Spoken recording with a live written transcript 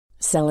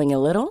Selling a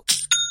little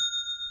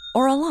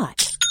or a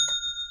lot?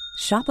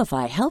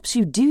 Shopify helps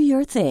you do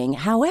your thing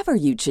however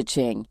you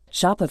cha-ching.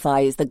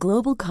 Shopify is the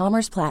global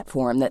commerce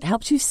platform that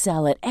helps you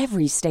sell at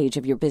every stage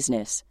of your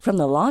business. From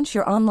the launch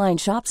your online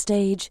shop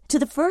stage to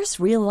the first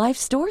real-life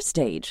store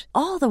stage,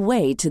 all the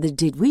way to the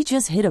did we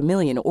just hit a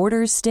million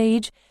orders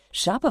stage.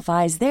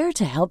 Shopify is there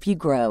to help you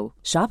grow.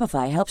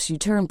 Shopify helps you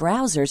turn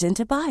browsers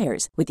into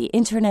buyers with the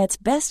internet's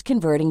best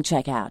converting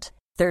checkout.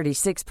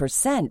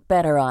 36%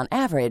 better on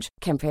average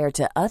compared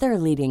to other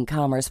leading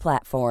commerce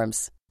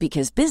platforms.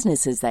 Because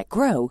businesses that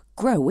grow,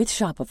 grow with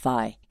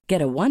Shopify.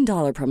 Get a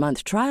 $1 per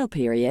month trial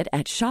period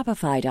at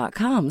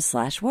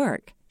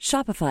shopify.com/work.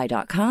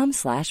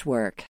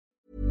 Shopify.com/work.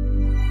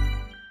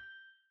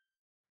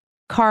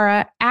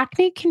 Cara,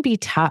 acne can be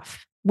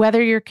tough.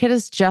 Whether your kid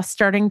is just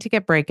starting to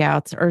get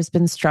breakouts or has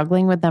been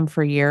struggling with them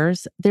for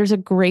years, there's a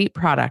great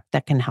product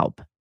that can help.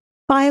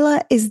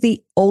 Phyla is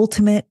the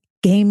ultimate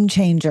game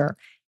changer.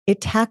 It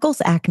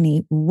tackles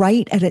acne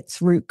right at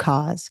its root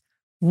cause,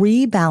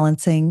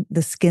 rebalancing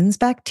the skin's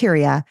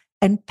bacteria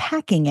and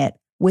packing it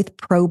with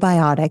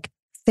probiotic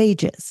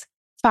phages.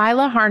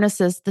 Phyla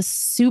harnesses the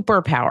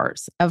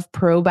superpowers of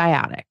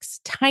probiotics,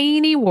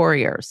 tiny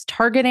warriors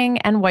targeting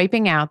and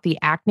wiping out the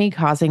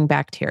acne-causing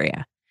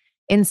bacteria.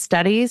 In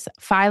studies,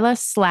 Phyla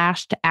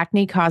slashed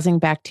acne-causing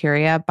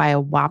bacteria by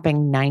a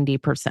whopping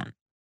 90%.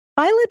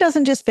 Phyla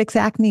doesn't just fix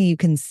acne you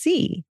can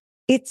see.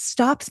 It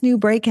stops new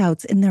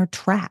breakouts in their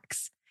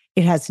tracks.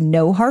 It has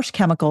no harsh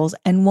chemicals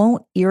and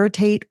won't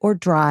irritate or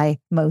dry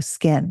most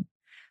skin.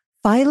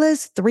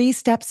 Phyla's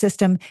 3-step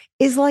system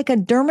is like a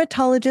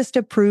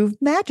dermatologist-approved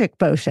magic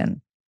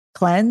potion.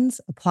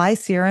 Cleanse, apply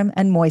serum,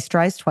 and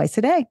moisturize twice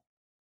a day.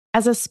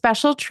 As a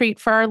special treat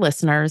for our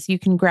listeners, you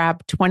can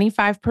grab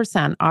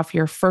 25% off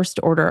your first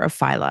order of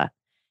Phyla.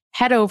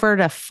 Head over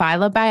to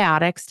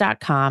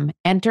phylabiotics.com,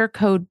 enter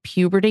code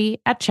PUBERTY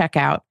at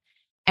checkout,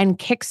 and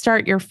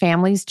kickstart your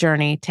family's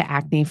journey to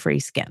acne-free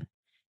skin.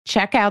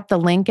 Check out the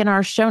link in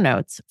our show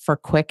notes for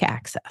quick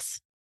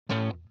access.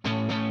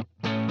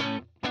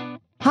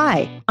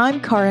 Hi,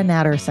 I'm Cara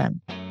Natterson.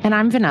 And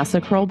I'm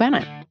Vanessa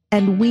Kroll-Bennett.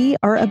 And we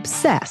are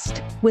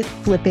obsessed with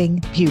flipping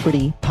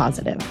puberty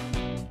positive.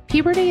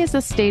 Puberty is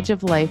a stage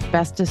of life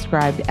best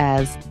described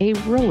as a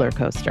roller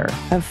coaster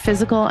of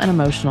physical and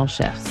emotional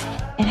shifts.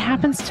 It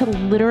happens to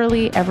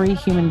literally every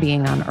human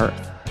being on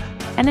Earth.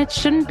 And it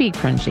shouldn't be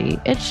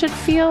cringy. It should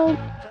feel,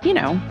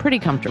 pretty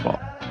comfortable.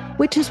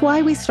 Which is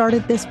why we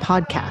started this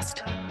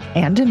podcast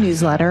and a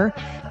newsletter,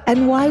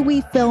 and why we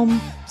film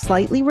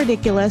slightly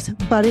ridiculous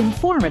but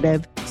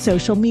informative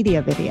social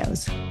media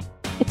videos.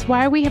 It's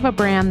why we have a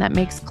brand that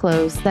makes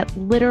clothes that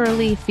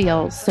literally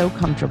feel so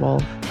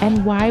comfortable,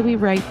 and why we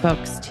write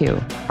books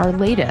too. Our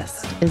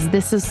latest is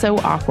This Is So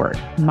Awkward,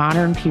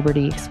 Modern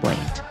Puberty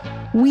Explained.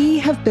 We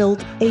have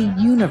built a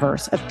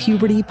universe of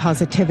puberty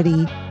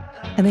positivity,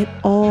 and it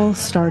all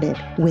started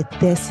with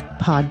this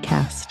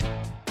podcast.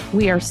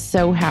 We are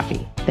so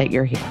happy that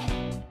you're here.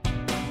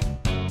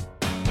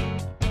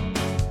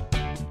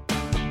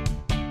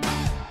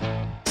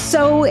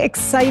 So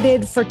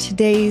excited for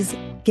today's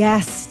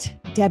guest.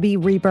 Debbie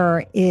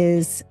Reber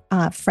is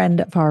a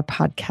friend of our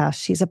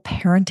podcast. She's a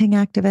parenting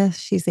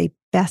activist. She's a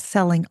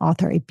best-selling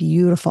author, a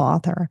beautiful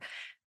author,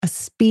 a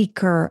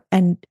speaker,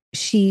 and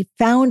she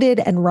founded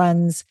and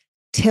runs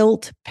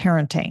Tilt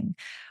Parenting,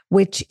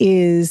 which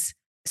is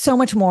so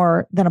much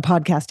more than a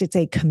podcast. It's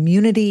a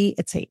community.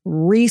 It's a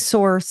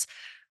resource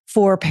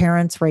for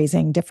parents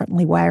raising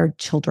differently wired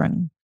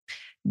children.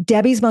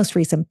 Debbie's most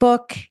recent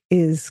book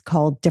is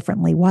called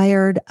Differently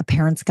Wired, A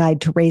Parent's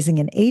Guide to Raising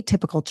an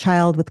Atypical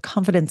Child with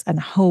Confidence and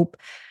Hope.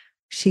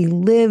 She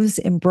lives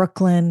in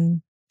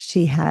Brooklyn.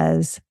 She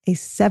has a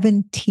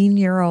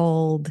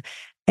 17-year-old,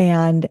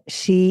 and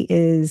she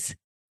is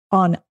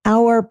on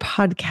our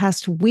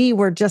podcast. We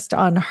were just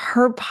on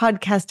her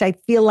podcast. I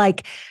feel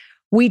like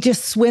we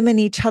just swim in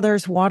each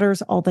other's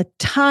waters all the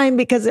time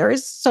because there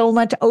is so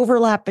much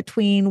overlap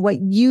between what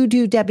you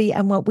do, Debbie,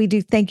 and what we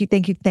do. Thank you,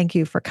 thank you, thank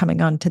you for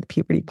coming on to the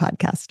Puberty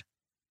Podcast.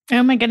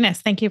 Oh my goodness.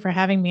 Thank you for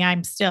having me.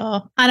 I'm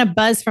still on a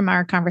buzz from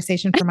our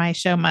conversation for my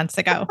show months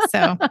ago.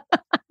 So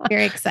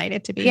very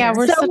excited to be here. Yeah,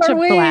 we're such a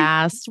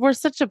blast. We're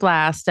such a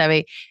blast,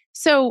 Debbie.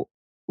 So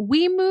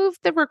we moved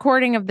the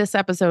recording of this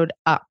episode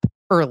up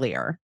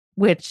earlier,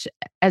 which,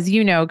 as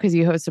you know, because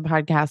you host a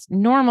podcast,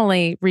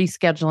 normally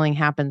rescheduling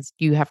happens.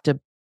 You have to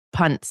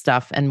punt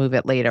stuff and move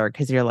it later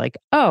because you're like,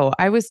 oh,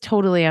 I was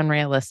totally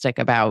unrealistic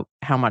about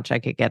how much I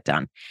could get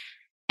done.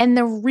 And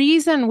the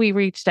reason we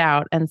reached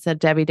out and said,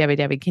 Debbie,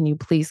 can you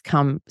please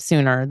come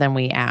sooner than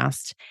we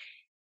asked,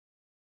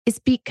 is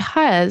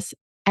because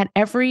at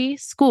every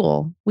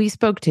school we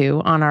spoke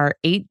to on our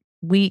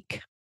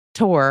 8-week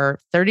tour,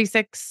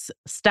 36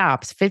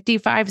 stops,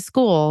 55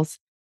 schools,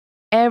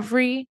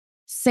 every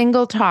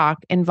single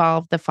talk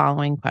involved the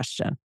following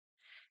question: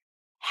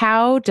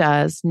 how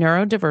does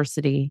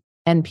neurodiversity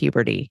and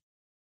puberty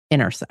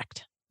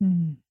intersect?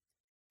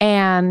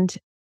 And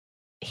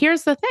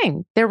here's the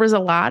thing. There was a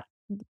lot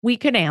we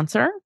could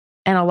answer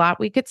and a lot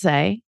we could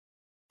say.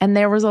 And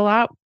there was a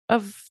lot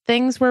of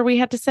things where we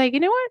had to say, you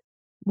know what?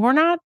 we're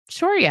not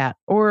sure yet.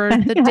 Or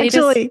the data.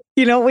 Actually,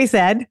 you know what we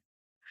said?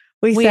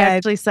 We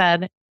actually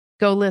said,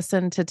 go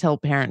listen to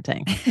Tilt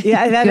Parenting.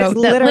 Yeah, that is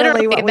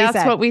literally what we said.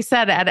 That's what we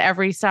said at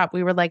every stop.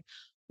 We were like,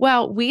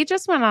 well, we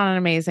just went on an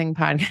amazing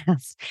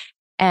podcast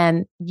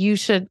and you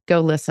should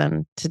go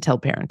listen to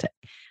Tilt Parenting.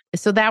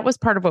 So that was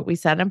part of what we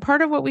said. And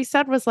part of what we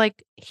said was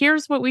like,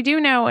 here's what we do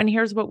know and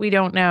here's what we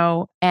don't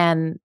know.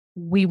 And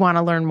we want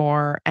to learn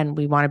more and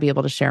we want to be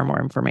able to share more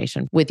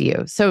information with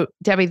you. So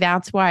Debbie,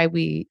 that's why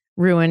we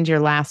ruined your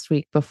last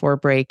week before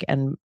break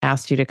and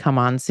asked you to come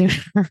on sooner.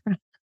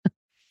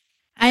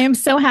 I am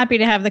so happy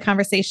to have the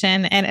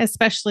conversation. And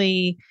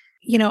especially,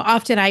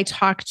 often I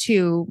talk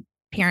to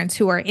parents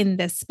who are in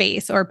this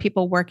space or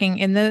people working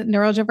in the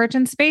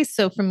neurodivergent space.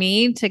 So for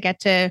me to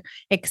get to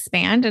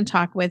expand and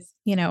talk with,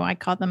 I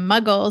call them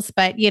muggles,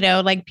 but,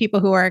 like people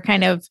who are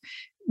kind of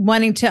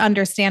wanting to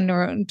understand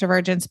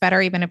neurodivergence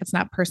better, even if it's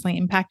not personally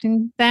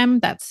impacting them,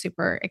 that's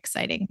super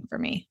exciting for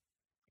me.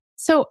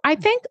 So I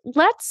think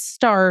let's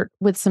start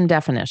with some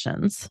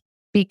definitions,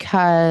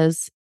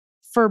 because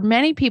for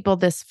many people,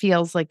 this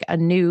feels like a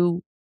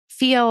new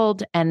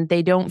field and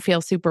they don't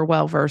feel super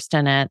well versed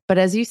in it. But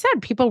as you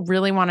said, people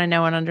really want to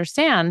know and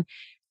understand.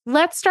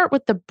 Let's start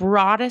with the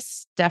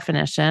broadest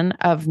definition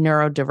of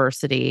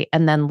neurodiversity,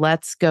 and then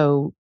let's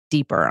go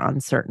deeper on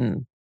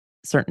certain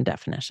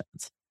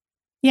definitions.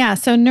 Yeah.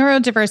 So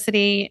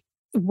neurodiversity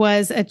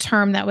was a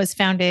term that was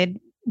founded,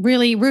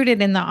 really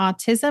rooted in the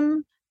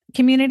autism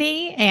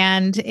community.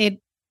 And it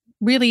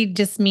really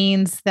just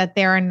means that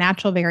there are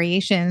natural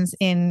variations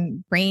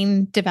in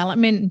brain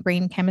development and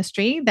brain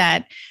chemistry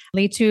that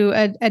lead to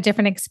a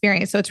different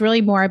experience. So it's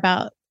really more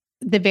about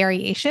the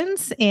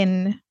variations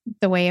in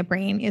the way a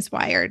brain is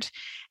wired.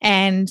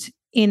 And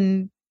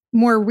in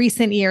more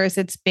recent years,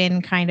 it's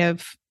been kind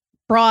of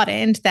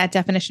broadened. That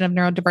definition of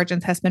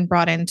neurodivergence has been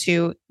broadened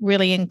to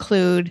really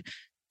include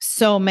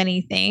so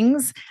many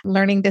things: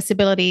 learning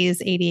disabilities,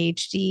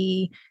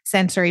 ADHD,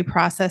 sensory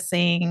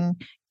processing,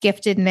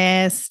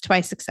 giftedness,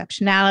 twice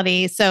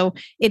exceptionality. So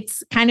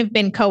it's kind of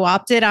been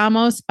co-opted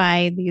almost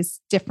by these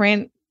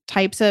different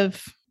types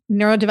of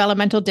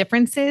neurodevelopmental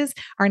differences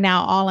are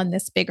now all in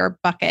this bigger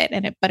bucket.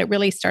 But it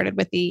really started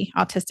with the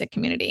autistic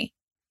community.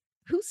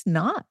 Who's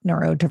not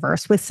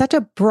neurodiverse with such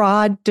a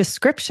broad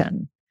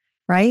description,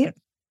 right?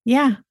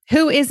 Yeah.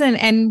 Who isn't,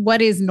 and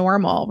what is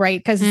normal, right?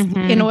 Because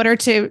in order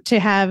to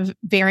have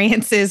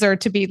variances or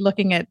to be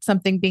looking at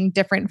something being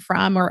different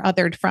from or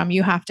othered from,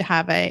 you have to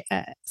have a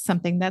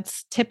something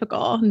that's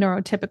typical,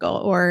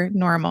 neurotypical or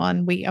normal.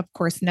 And we, of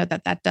course, know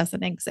that that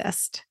doesn't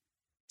exist.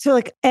 So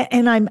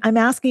and I'm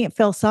asking it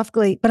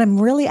philosophically, but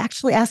I'm really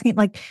actually asking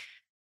it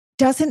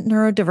doesn't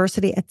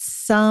neurodiversity at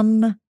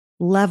some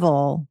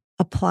level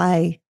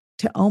apply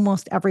to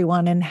almost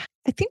everyone? And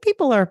I think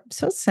people are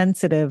so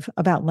sensitive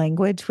about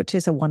language, which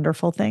is a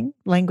wonderful thing.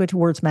 Language,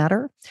 words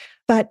matter.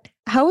 But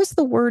how is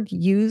the word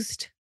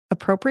used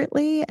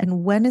appropriately?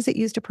 And when is it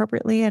used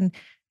appropriately?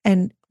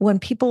 And when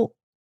people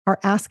are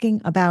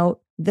asking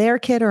about their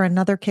kid or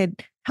another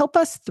kid, help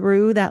us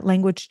through that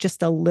language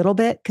just a little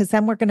bit, because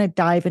then we're going to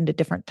dive into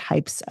different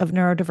types of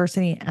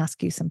neurodiversity and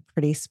ask you some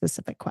pretty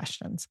specific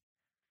questions.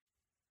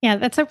 Yeah,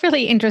 that's a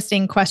really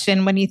interesting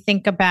question when you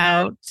think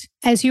about,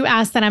 as you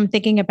asked that, I'm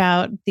thinking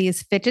about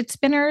these fidget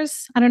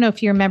spinners. I don't know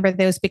if you remember,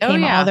 those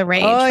became all the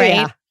rage, right?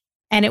 Yeah.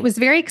 And it was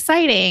very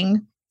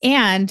exciting.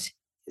 And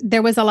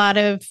there was a lot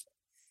of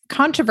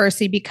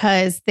controversy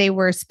because they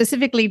were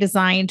specifically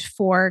designed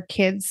for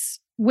kids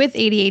with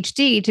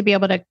ADHD to be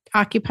able to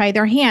occupy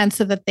their hands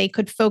so that they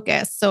could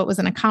focus. So it was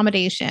an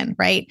accommodation,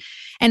 right?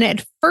 And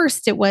at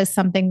first it was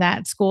something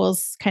that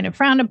schools kind of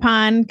frowned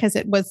upon because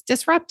it was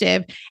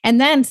disruptive. And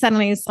then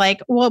suddenly it's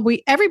like, well,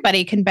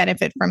 everybody can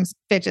benefit from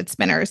fidget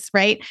spinners,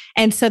 right?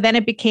 And so then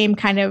it became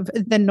kind of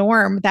the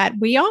norm that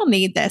we all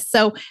need this.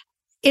 So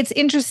it's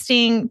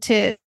interesting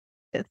to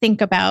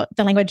think about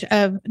the language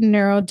of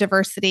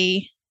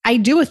neurodiversity. I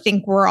do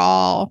think we're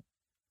all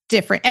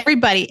different.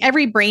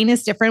 Every brain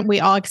is different. We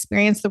all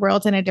experience the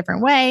world in a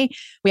different way.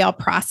 We all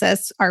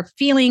process our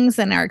feelings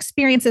and our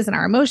experiences and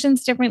our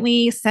emotions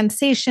differently,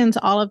 sensations,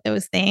 all of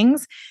those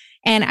things.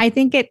 And I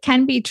think it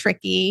can be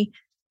tricky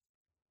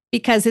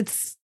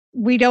because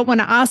we don't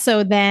want to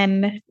also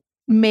then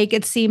make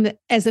it seem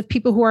as if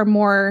people who are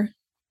more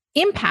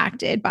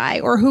impacted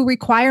by or who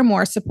require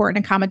more support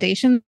and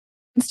accommodation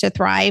to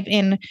thrive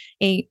in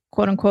a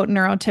quote unquote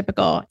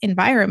neurotypical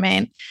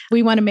environment,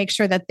 we want to make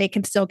sure that they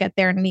can still get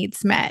their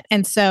needs met.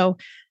 And so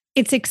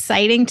it's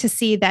exciting to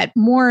see that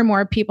more and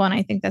more people, and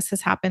I think this has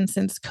happened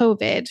since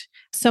COVID,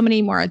 so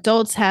many more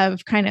adults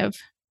have kind of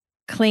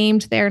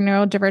claimed their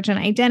neurodivergent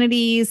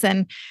identities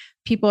and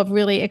people have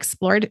really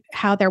explored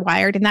how they're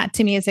wired. And that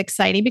to me is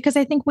exciting because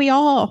I think we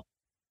all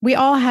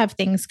have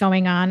things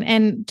going on,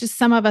 and just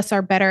some of us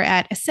are better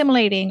at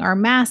assimilating or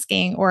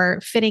masking or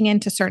fitting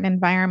into certain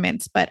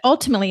environments. But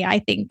ultimately, I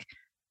think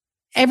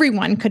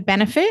everyone could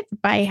benefit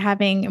by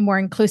having more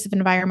inclusive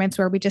environments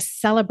where we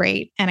just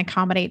celebrate and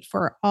accommodate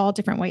for all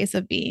different ways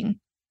of being.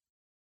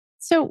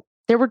 So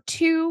there were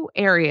two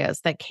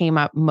areas that came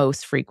up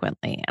most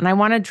frequently. And I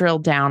want to drill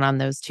down on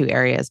those two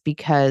areas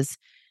because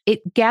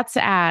it gets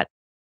at,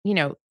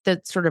 the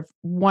sort of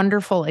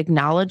wonderful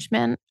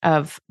acknowledgement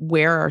of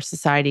where our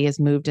society has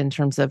moved in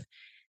terms of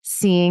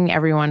seeing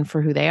everyone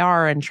for who they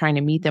are and trying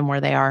to meet them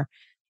where they are.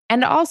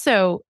 And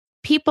also,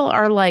 people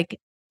are like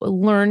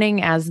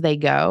learning as they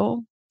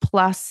go,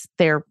 plus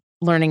they're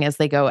learning as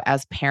they go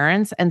as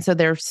parents. And so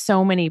there's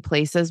so many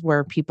places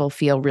where people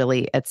feel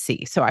really at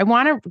sea. So I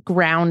want to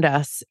ground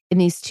us in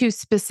these two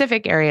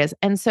specific areas.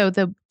 And so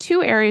the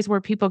two areas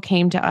where people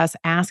came to us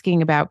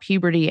asking about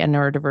puberty and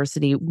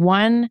neurodiversity,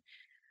 one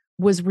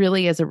was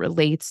really as it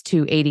relates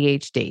to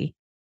ADHD.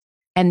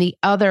 And the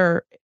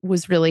other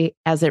was really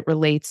as it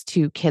relates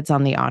to kids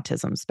on the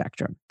autism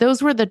spectrum.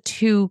 Those were the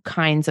two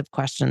kinds of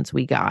questions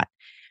we got.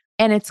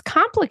 And it's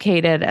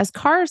complicated, as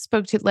Cara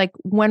spoke to, like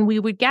when we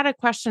would get a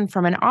question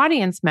from an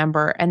audience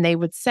member and they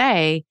would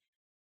say,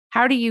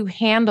 how do you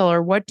handle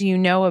or what do you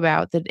know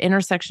about the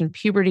intersection of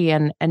puberty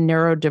and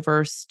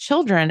neurodiverse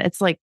children?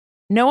 It's like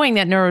knowing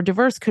that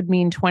neurodiverse could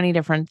mean 20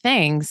 different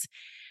things.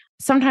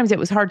 Sometimes it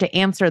was hard to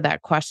answer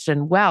that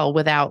question well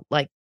without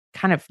like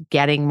kind of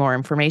getting more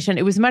information.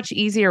 It was much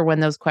easier when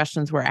those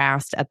questions were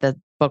asked at the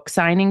book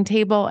signing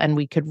table and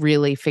we could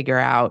really figure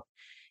out,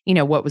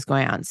 what was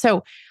going on.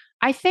 So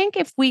I think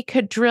if we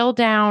could drill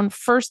down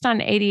first on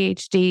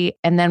ADHD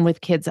and then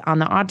with kids on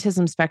the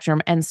autism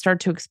spectrum and start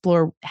to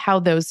explore how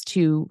those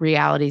two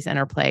realities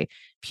interplay,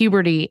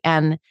 puberty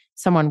and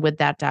someone with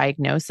that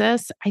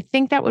diagnosis, I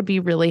think that would be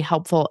really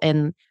helpful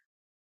in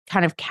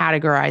kind of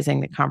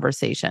categorizing the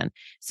conversation.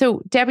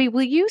 So Debbie,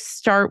 will you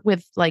start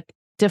with like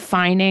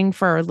defining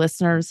for our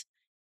listeners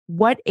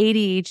what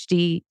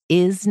ADHD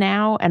is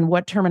now and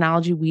what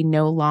terminology we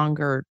no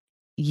longer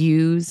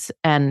use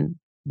and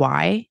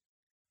why?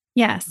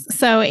 Yes.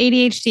 So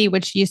ADHD,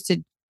 which used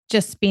to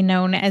just be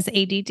known as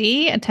ADD,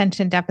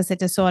 attention deficit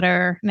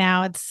disorder,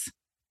 now it's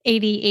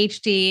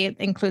ADHD. It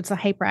includes the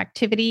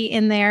hyperactivity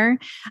in there.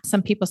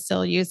 Some people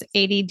still use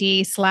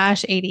ADD/ADHD,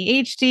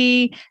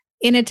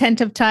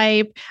 inattentive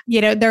type.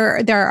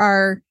 There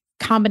are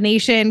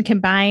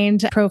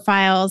combined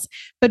profiles,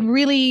 but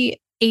really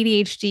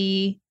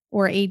ADHD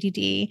or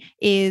ADD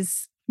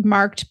is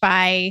marked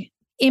by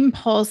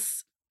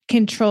impulse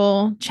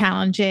control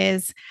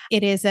challenges.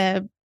 It is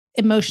a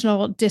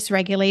emotional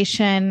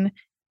dysregulation,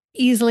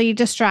 easily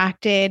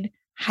distracted,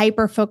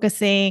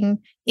 hyper-focusing,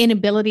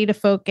 inability to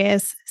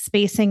focus,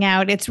 spacing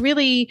out. It's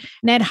really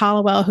Ned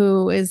Hollowell,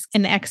 who is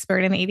an expert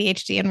in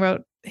ADHD and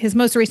wrote his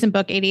most recent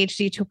book,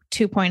 ADHD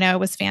 2.0,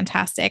 was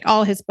fantastic.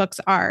 All his books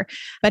are.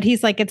 But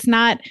he's like, it's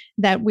not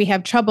that we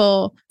have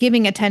trouble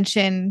giving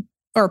attention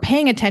or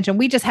paying attention.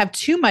 We just have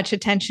too much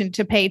attention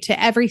to pay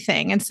to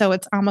everything. And so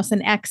it's almost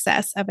an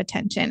excess of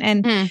attention.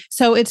 And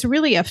so it's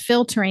really a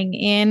filtering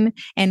in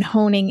and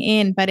honing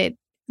in, but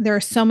there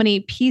are so many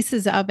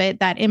pieces of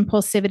it, that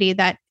impulsivity,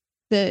 that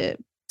the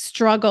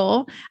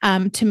struggle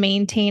to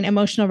maintain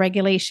emotional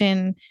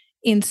regulation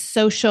in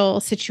social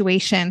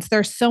situations. There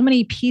are so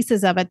many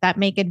pieces of it that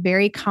make it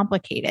very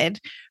complicated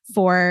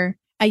for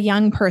a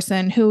young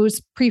person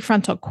whose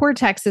prefrontal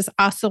cortex is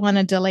also on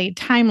a delayed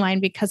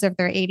timeline because of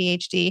their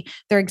ADHD.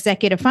 Their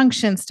executive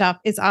function stuff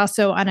is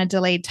also on a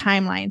delayed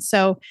timeline.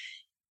 So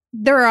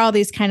there are all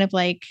these kind of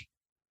like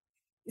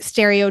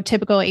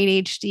stereotypical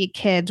ADHD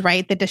kids,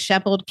 right? The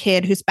disheveled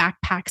kid whose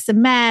backpack's a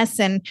mess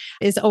and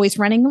is always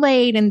running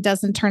late and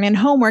doesn't turn in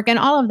homework. And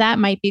all of that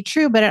might be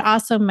true, but it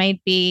also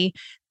might be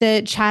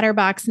the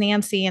chatterbox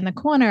Nancy in the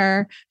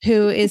corner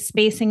who is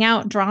spacing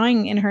out,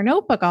 drawing in her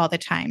notebook all the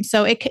time.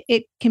 So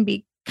it can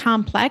be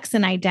complex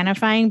and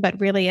identifying, but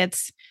really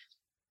it's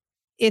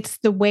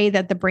the way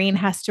that the brain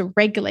has to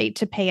regulate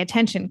to pay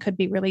attention could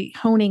be really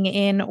honing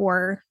in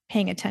or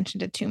paying attention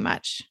to too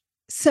much.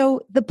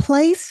 So the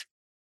place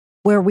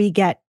where we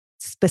get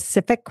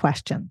specific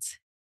questions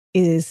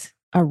is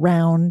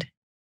around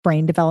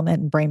brain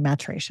development and brain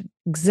maturation.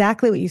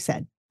 Exactly what you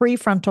said,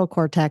 prefrontal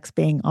cortex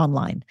being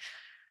online.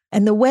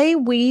 And the way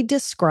we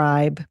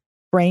describe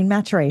brain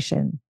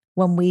maturation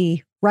when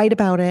we write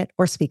about it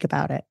or speak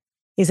about it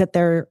is that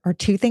there are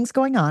two things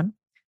going on.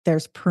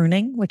 There's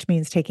pruning, which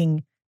means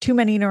taking too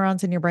many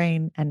neurons in your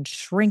brain and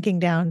shrinking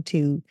down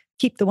to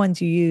keep the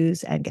ones you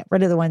use and get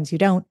rid of the ones you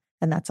don't.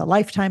 And that's a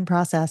lifetime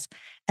process.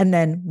 And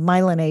then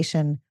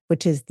myelination,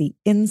 which is the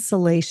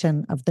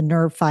insulation of the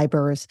nerve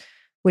fibers,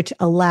 which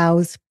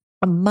allows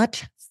a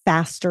much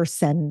faster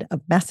send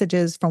of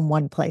messages from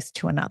one place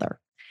to another.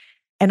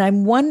 And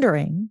I'm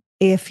wondering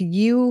if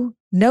you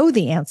know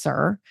the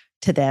answer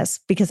to this,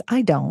 because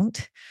I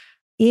don't.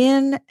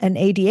 In an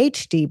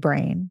ADHD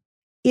brain,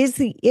 is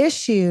the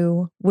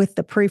issue with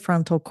the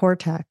prefrontal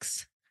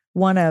cortex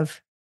one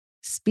of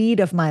speed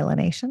of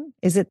myelination?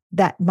 Is it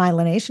that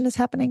myelination is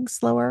happening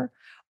slower?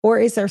 Or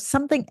is there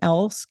something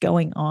else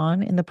going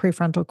on in the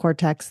prefrontal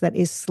cortex that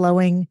is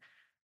slowing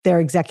their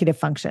executive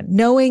function?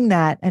 Knowing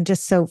that, and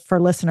just so for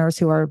listeners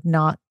who are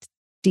not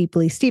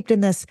deeply steeped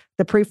in this,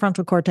 the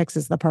prefrontal cortex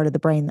is the part of the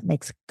brain that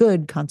makes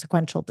good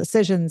consequential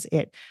decisions.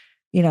 It,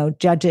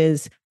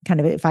 judges kind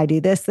of, if I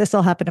do this, this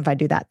will happen. If I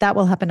do that, that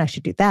will happen. I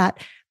should do that.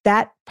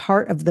 That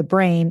part of the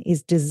brain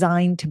is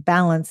designed to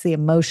balance the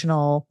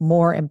emotional,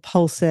 more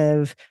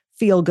impulsive,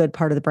 feel-good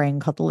part of the brain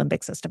called the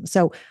limbic system.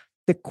 So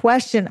the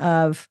question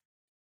of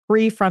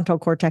prefrontal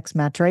cortex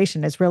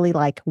maturation is really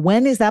like,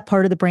 when is that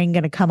part of the brain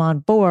going to come on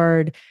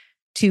board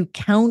to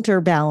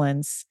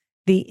counterbalance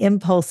the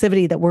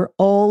impulsivity that we're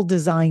all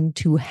designed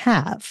to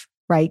have,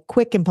 right?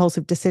 Quick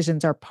impulsive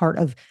decisions are part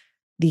of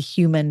the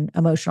human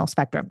emotional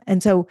spectrum.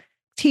 And so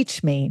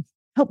teach me,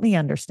 help me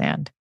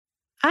understand.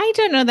 I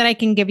don't know that I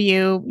can give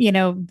you,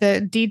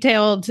 the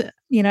detailed,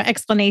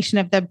 explanation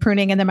of the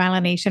pruning and the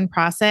myelination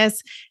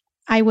process.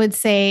 I would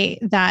say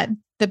that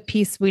the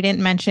piece we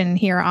didn't mention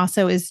here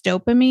also is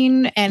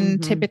dopamine.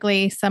 And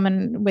typically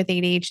someone with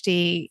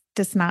ADHD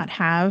does not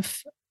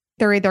have,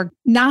 they're either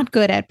not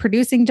good at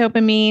producing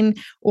dopamine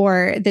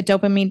or the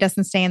dopamine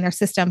doesn't stay in their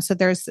system. So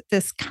there's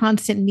this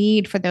constant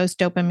need for those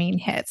dopamine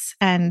hits,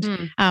 and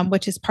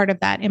which is part of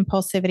that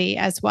impulsivity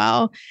as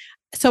well.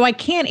 So I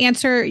can't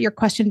answer your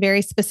question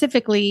very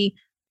specifically.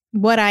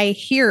 What I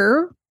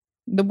hear,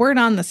 the word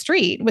on the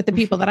street with the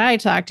people that I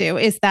talk to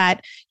is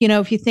that,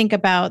 if you think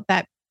about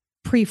that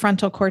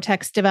prefrontal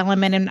cortex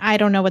development, and I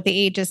don't know what the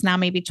age is now,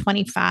 maybe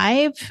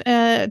 25,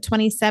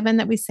 27,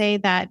 that we say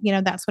that,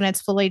 that's when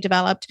it's fully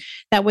developed,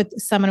 that with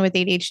someone with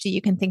ADHD,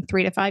 you can think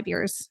 3 to 5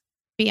 years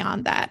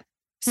beyond that.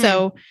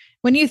 So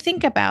when you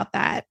think about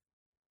that,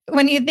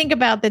 when you think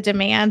about the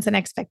demands and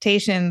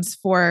expectations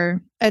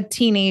for a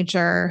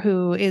teenager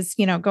who is,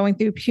 going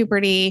through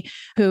puberty,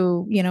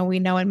 who, we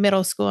know in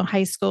middle school and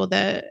high school,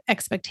 the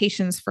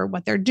expectations for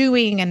what they're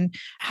doing and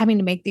having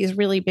to make these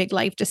really big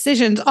life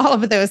decisions, all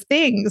of those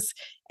things.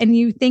 And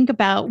you think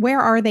about,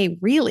 where are they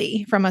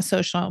really from a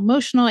social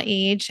emotional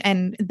age,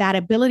 and that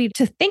ability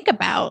to think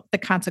about the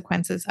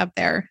consequences of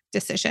their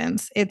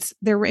decisions,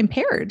 they're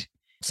impaired.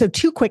 So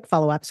 2 quick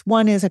follow-ups.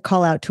 One is a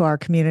call out to our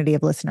community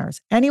of listeners.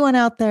 Anyone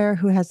out there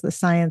who has the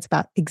science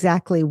about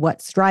exactly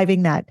what's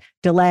driving that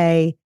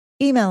delay,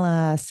 email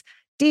us,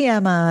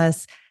 DM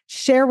us,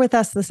 share with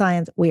us the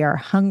science. We are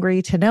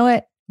hungry to know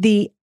it.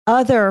 The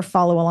other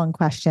follow-along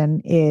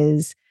question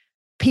is,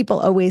 people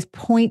always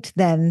point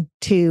then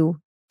to,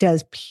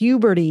 does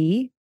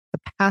puberty, the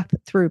path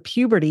through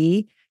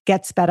puberty,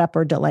 get sped up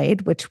or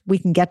delayed, which we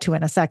can get to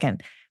in a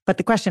second. But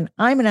the question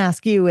I'm going to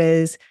ask you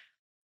is,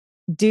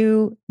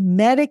 do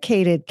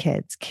medicated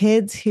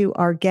kids who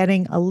are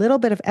getting a little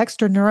bit of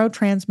extra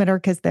neurotransmitter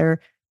because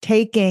they're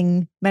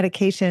taking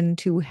medication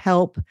to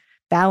help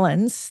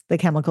balance the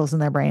chemicals in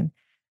their brain,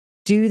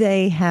 do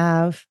they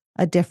have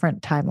a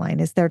different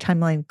timeline? Is their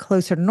timeline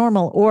closer to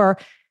normal, or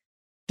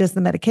does the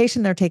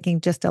medication they're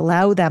taking just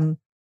allow them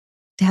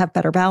to have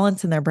better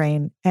balance in their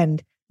brain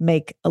and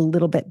make a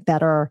little bit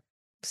better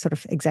sort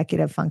of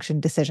executive function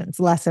decisions,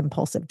 less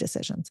impulsive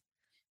decisions?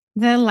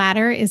 The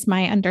latter is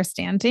my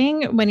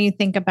understanding when you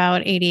think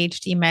about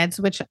ADHD meds,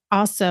 which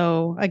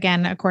also,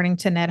 again, according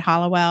to Ned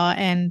Hollowell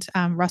and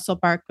Russell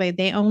Barkley,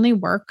 they only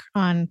work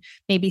on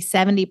maybe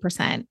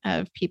 70%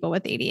 of people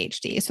with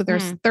ADHD. So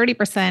there's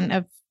 30%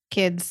 of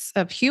kids,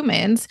 of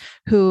humans,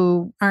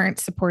 who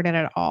aren't supported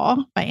at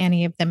all by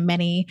any of the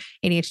many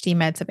ADHD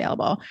meds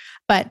available.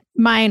 But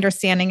my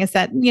understanding is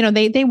that,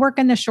 they work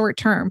in the short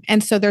term.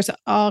 And so there's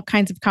all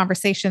kinds of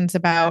conversations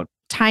about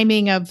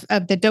timing of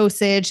the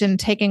dosage and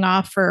taking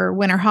off for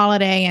winter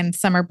holiday and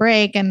summer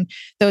break and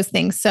those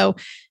things. So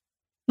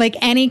like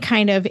any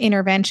kind of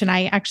intervention,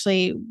 I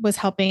actually was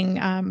helping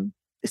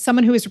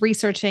someone who was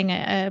researching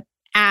a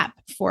app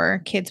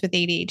for kids with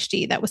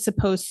ADHD that was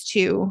supposed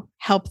to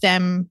help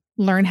them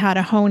learn how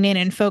to hone in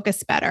and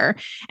focus better.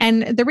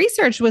 And the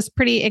research was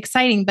pretty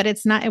exciting, but it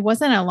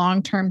wasn't a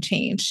long-term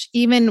change.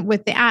 Even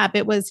with the app,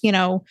 it was,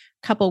 a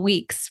couple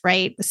weeks,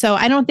 right? So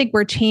I don't think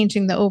we're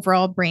changing the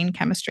overall brain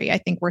chemistry. I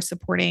think we're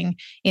supporting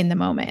in the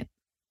moment.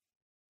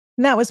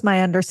 And that was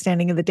my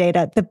understanding of the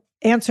data. The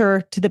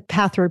answer to the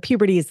path through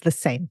puberty is the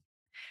same,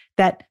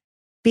 that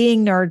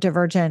being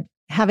neurodivergent,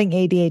 having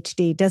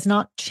ADHD does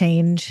not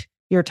change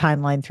your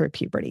timeline through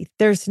puberty.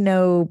 There's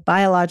no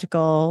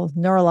biological,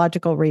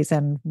 neurological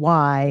reason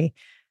why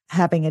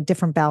having a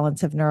different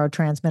balance of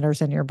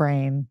neurotransmitters in your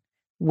brain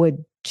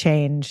would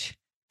change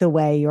the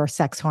way your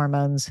sex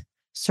hormones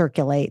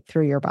circulate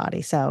through your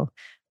body. So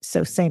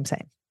same.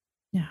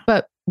 Yeah.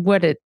 But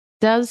what it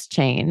does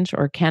change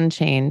or can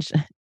change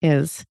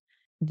is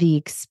the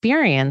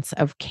experience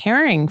of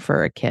caring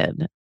for a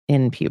kid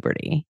in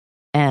puberty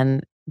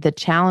and the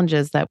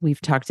challenges that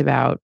we've talked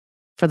about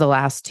for the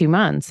last 2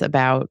 months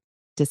about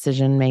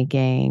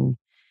decision-making,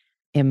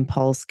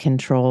 impulse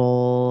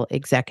control,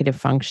 executive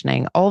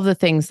functioning, all the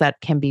things that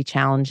can be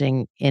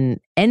challenging in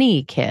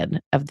any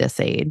kid of this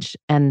age.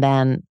 And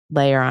then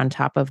layer on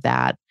top of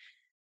that,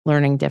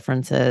 learning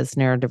differences,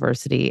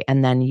 neurodiversity,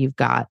 and then you've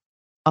got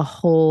a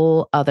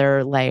whole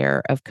other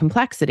layer of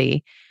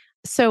complexity.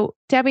 So,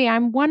 Debbie,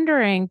 I'm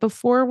wondering,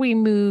 before we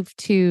move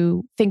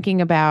to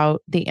thinking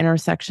about the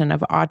intersection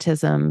of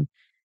autism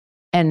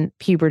and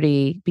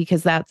puberty,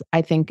 because that's,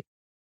 I think,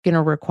 going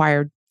to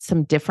require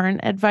some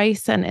different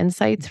advice and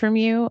insights from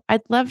you.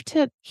 I'd love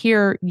to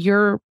hear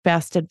your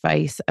best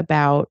advice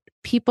about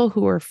people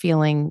who are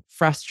feeling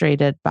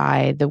frustrated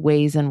by the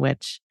ways in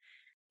which,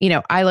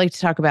 I like to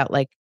talk about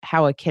like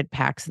how a kid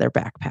packs their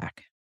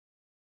backpack,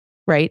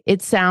 right?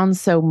 It sounds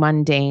so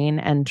mundane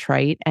and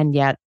trite, and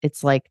yet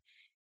it's like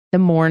the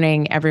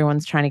morning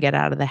everyone's trying to get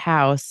out of the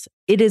house.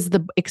 It is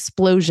the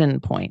explosion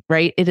point,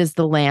 right? It is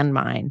the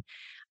landmine.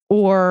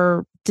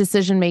 Or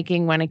decision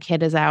making when a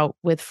kid is out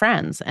with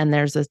friends and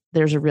there's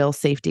a real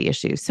safety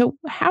issue. So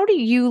how do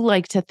you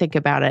like to think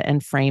about it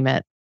and frame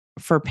it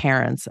for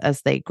parents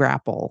as they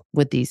grapple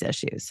with these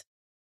issues?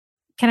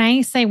 Can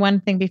I say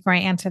one thing before I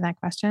answer that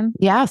question?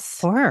 Yes.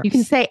 Sure. You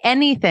can say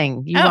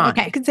anything you want.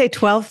 Okay. You can say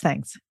 12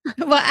 things.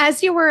 Well,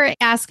 as you were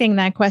asking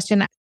that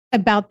question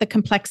about the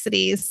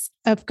complexities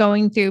of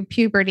going through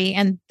puberty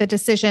and the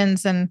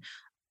decisions and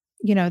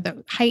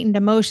the heightened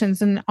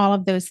emotions and all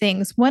of those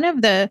things. One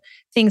of the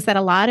things that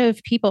a lot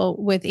of people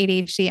with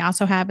ADHD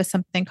also have is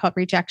something called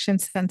rejection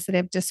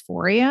sensitive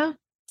dysphoria,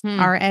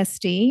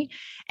 RSD.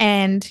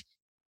 And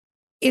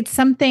it's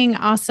something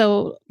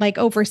also like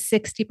over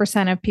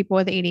 60% of people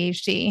with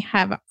ADHD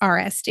have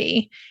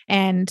RSD.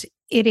 And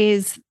it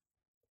is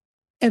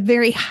a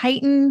very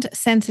heightened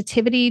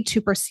sensitivity to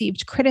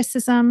perceived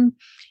criticism.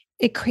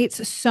 It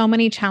creates so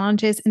many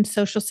challenges in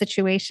social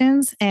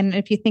situations. And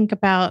if you think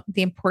about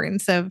the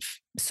importance of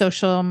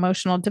social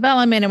emotional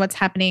development and what's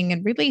happening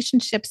in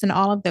relationships and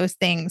all of those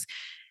things,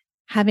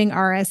 having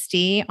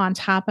RSD on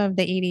top of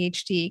the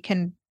ADHD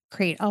can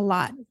create a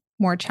lot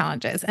more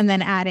challenges, and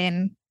then add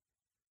in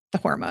the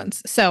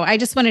hormones. So I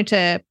just wanted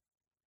to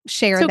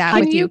share that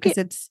with you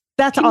because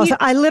that's awesome.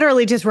 I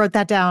literally just wrote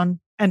that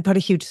down and put a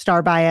huge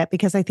star by it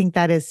because I think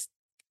that is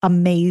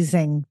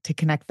amazing to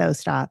connect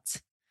those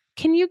dots.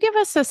 Can you give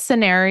us a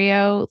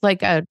scenario,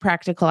 like a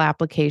practical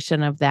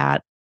application of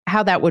that,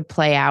 how that would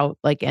play out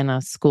like in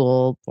a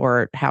school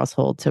or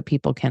household so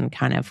people can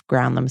kind of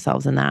ground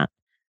themselves in that?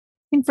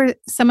 I think for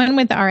someone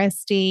with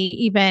RSD,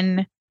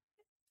 even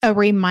a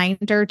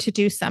reminder to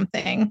do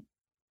something.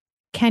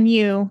 Can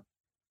you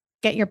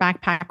get your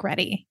backpack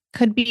ready?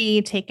 Could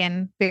be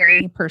taken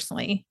very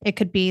personally. It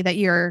could be that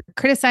you're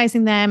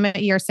criticizing them.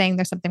 You're saying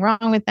there's something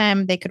wrong with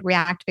them. They could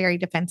react very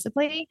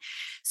defensively.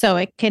 So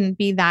it can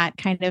be that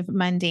kind of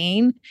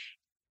mundane.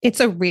 It's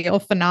a real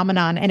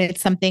phenomenon, and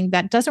it's something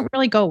that doesn't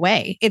really go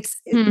away. It's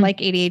like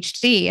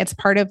ADHD. It's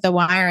part of the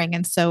wiring.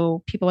 And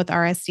so people with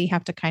RSD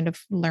have to kind of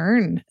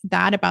learn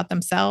that about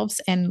themselves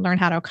and learn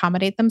how to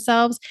accommodate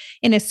themselves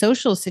in a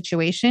social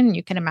situation.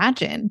 You can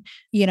imagine,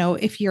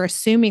 if you're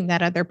assuming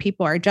that other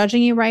people are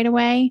judging you right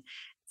away,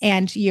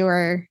 and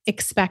you're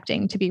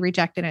expecting to be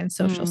rejected in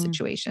social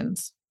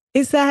situations.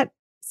 Is that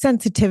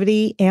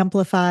sensitivity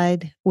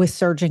amplified with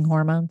surging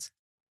hormones?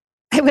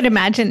 I would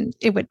imagine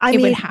it would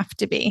have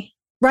to be.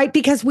 Right?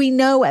 Because we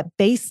know at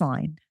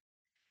baseline,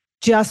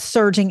 just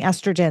surging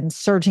estrogen,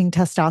 surging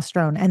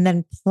testosterone, and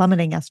then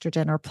plummeting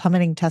estrogen or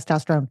plummeting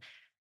testosterone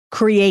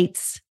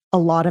creates a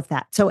lot of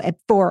that. So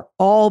for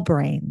all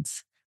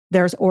brains,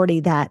 there's already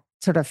that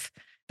sort of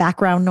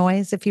background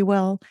noise, if you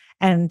will.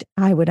 And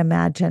I would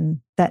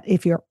imagine that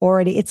if you're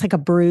already, it's like a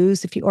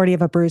bruise. If you already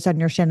have a bruise on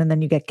your shin and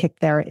then you get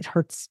kicked there, it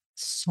hurts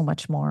so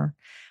much more.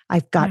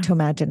 I've got to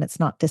imagine it's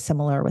not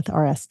dissimilar with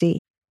RSD.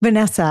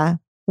 Vanessa,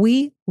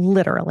 we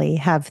literally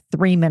have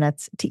 3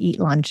 minutes to eat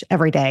lunch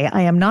every day.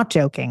 I am not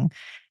joking.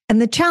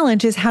 And the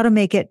challenge is how to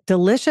make it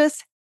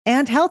delicious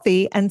and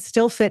healthy and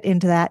still fit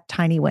into that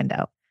tiny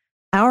window.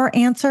 Our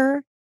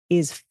answer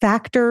is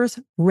Factor's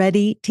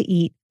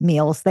ready-to-eat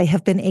meals. They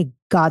have been a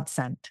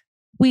godsend.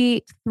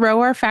 We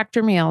throw our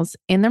Factor meals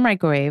in the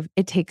microwave.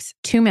 It takes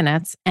 2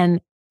 minutes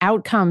and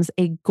out comes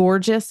a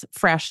gorgeous,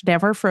 fresh,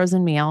 never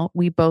frozen meal.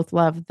 We both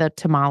love the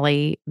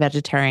tamale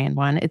vegetarian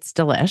one. It's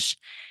delish.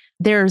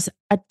 There's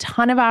a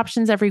ton of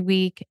options every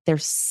week.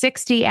 There's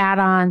 60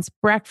 add-ons,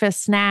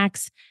 breakfast,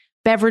 snacks,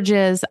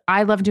 beverages.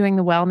 I love doing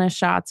the wellness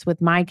shots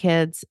with my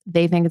kids.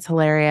 They think it's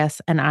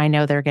hilarious. And I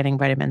know they're getting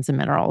vitamins and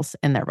minerals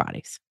in their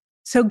bodies.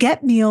 So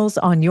get meals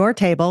on your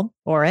table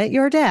or at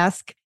your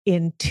desk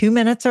in 2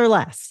 minutes or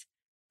less.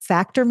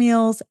 Factor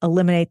meals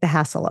eliminate the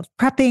hassle of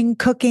prepping,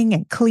 cooking,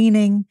 and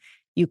cleaning.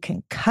 You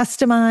can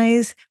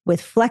customize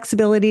with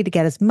flexibility to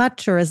get as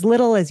much or as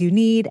little as you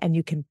need, and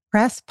you can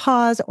press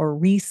pause or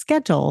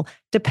reschedule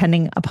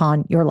depending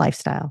upon your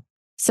lifestyle.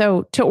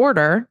 So to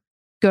order,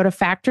 go to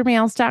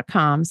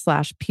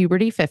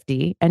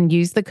factormeals.com/puberty50 and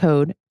use the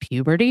code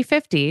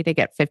puberty50 to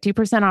get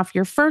 50% off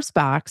your first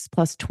box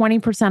plus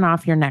 20%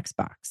 off your next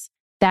box.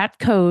 That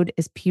code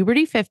is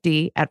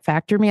puberty50 at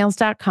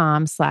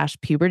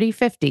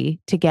factormeals.com/puberty50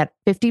 to get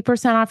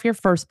 50% off your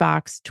first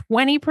box,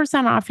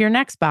 20% off your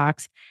next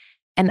box.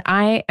 And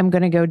I am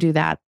going to go do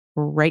that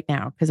right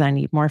now because I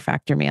need more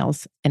Factor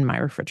meals in my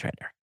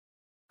refrigerator.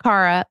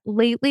 Cara,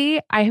 lately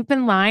I have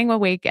been lying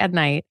awake at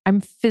night. I'm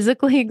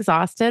physically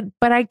exhausted,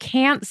 but I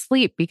can't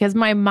sleep because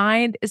my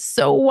mind is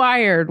so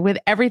wired with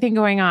everything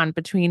going on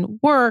between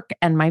work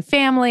and my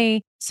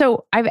family.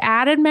 So I've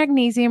added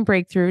Magnesium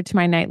Breakthrough to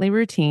my nightly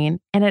routine,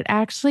 and it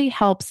actually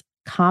helps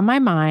calm my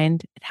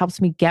mind. It helps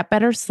me get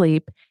better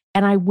sleep.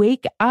 And I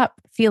wake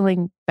up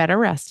feeling better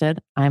rested.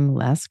 I'm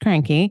less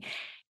cranky.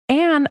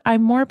 And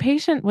I'm more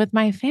patient with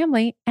my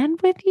family and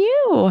with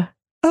you.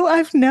 Oh,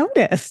 I've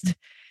noticed.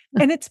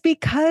 And it's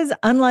because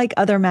unlike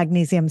other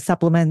magnesium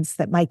supplements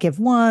that might give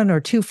 1 or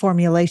 2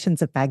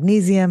 formulations of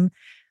magnesium,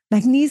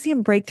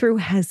 Magnesium Breakthrough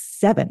has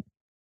 7.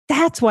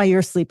 That's why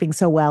you're sleeping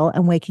so well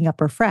and waking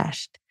up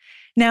refreshed.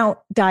 Now,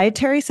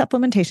 dietary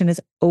supplementation is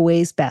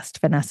always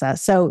best, Vanessa.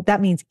 So that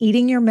means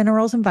eating your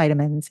minerals and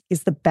vitamins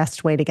is the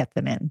best way to get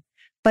them in.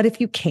 But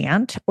if you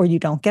can't or you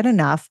don't get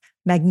enough,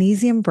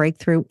 Magnesium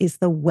Breakthrough is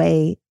the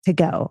way to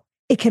go.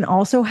 It can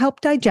also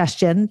help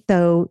digestion,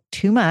 though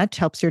too much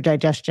helps your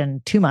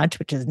digestion too much,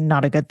 which is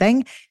not a good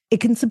thing. It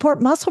can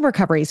support muscle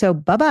recovery. So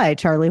bye-bye,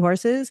 Charlie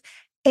horses.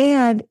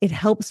 And it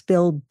helps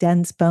build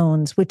dense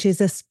bones, which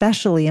is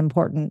especially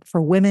important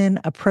for women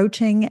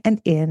approaching and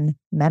in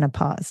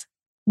menopause.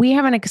 We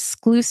have an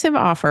exclusive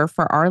offer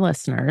for our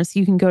listeners.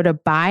 You can go to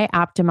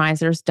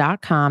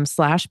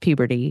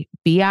bioptimizers.com/puberty,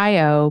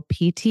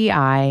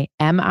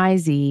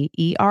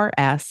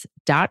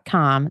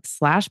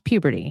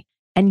 bioptimizers.com/puberty.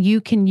 And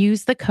you can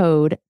use the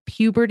code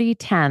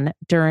PUBERTY10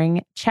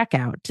 during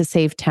checkout to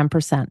save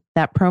 10%.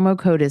 That promo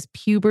code is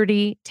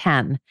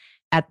PUBERTY10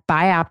 at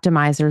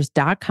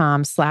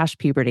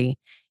bioptimizers.com/puberty.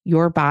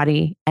 Your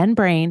body and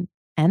brain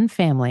and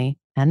family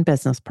and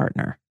business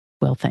partner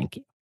will thank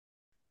you.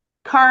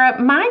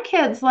 Cara, my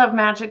kids love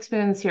Magic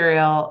Spoon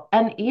cereal,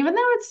 and even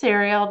though it's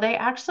cereal, they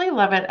actually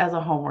love it as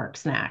a homework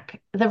snack.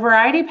 The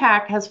variety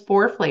pack has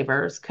 4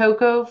 flavors: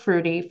 cocoa,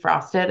 fruity,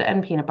 frosted,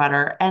 and peanut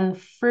butter, and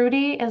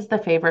fruity is the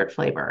favorite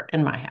flavor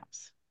in my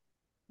house.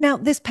 Now,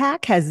 this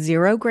pack has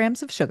 0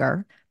 grams of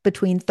sugar,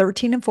 between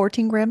 13 and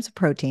 14 grams of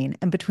protein,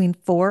 and between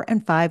 4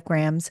 and 5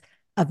 grams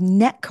of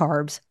net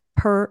carbs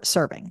per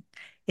serving.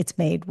 It's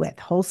made with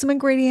wholesome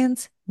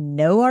ingredients,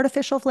 no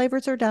artificial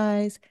flavors or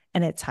dyes,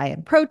 and it's high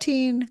in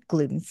protein,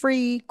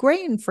 gluten-free,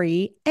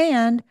 grain-free,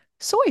 and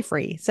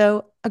soy-free.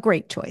 So a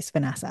great choice,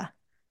 Vanessa.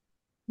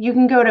 You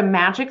can go to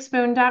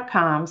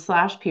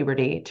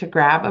magicspoon.com/puberty to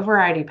grab a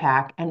variety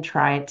pack and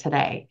try it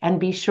today. And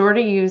be sure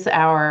to use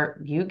our,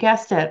 you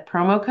guessed it,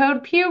 promo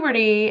code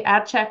PUBERTY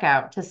at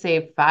checkout to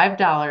save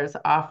 $5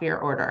 off your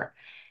order.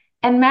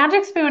 And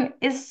Magic Spoon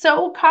is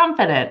so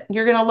confident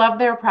you're going to love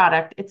their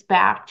product. It's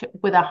backed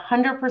with a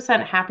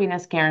 100%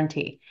 happiness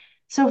guarantee.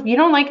 So if you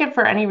don't like it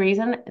for any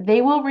reason,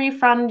 they will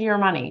refund your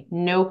money.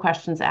 No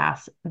questions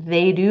asked.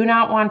 They do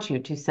not want you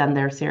to send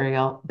their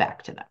cereal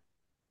back to them.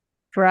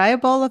 Try a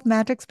bowl of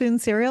Magic Spoon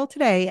cereal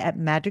today at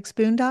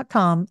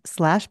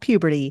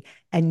magicspoon.com/puberty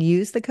and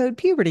use the code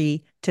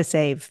PUBERTY to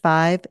save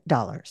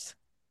 $5.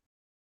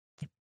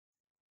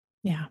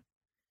 Yeah.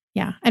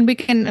 Yeah. And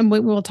we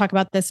will talk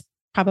about this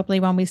probably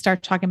when we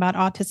start talking about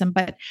autism,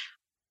 but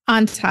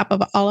on top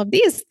of all of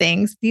these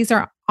things, these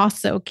are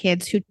also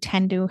kids who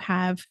tend to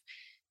have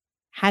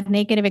had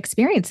negative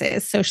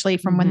experiences socially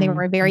from when they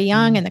were very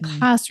young in the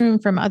classroom,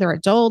 from other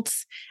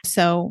adults.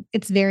 So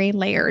it's very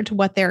layered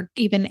what they're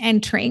even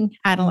entering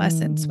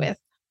adolescence with.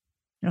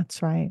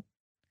 That's right.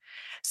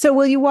 So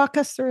will you walk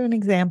us through an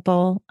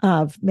example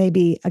of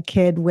maybe a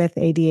kid with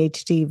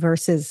ADHD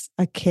versus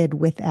a kid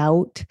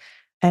without,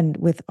 and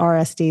with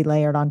RSD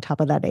layered on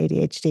top of that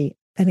ADHD?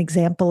 An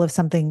example of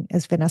something,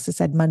 as Vanessa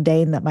said,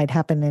 mundane that might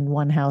happen in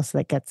one house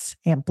that gets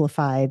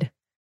amplified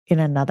in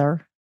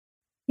another.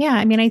 Yeah.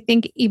 I mean, I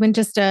think even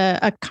just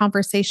a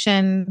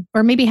conversation,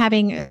 or maybe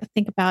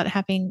think about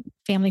having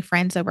family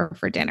friends over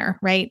for dinner,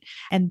 right?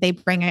 And they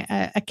bring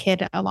a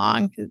kid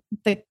along.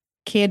 The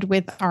kid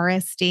with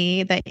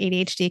RSD, the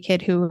ADHD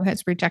kid who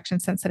has rejection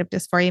sensitive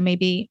dysphoria, may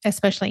be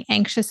especially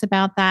anxious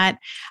about that.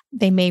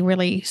 They may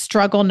really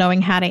struggle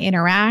knowing how to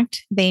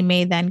interact. They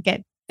may then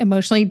get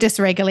emotionally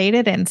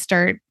dysregulated and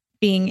start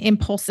being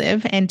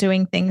impulsive and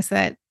doing things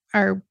that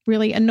are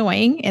really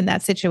annoying in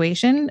that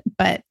situation,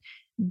 but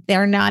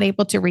they're not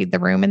able to read the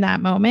room in that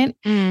moment.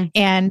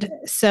 And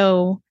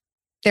so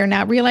they're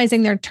not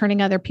realizing they're turning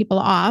other people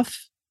off.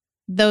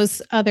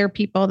 Those other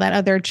people, that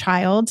other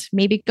child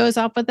maybe goes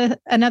off with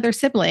another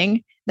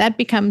sibling. That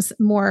becomes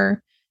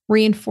more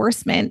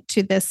reinforcement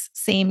to this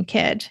same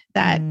kid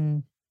that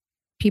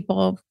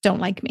people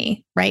don't like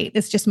me, right?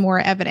 It's just more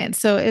evidence.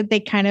 So they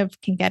kind of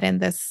can get in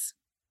this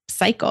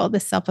cycle,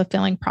 this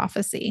self-fulfilling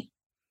prophecy.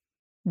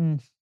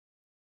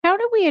 How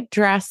do we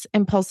address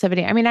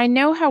impulsivity? I mean, I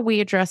know how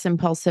we address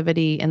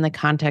impulsivity in the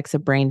context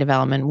of brain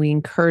development. We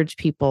encourage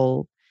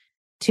people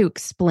to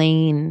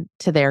explain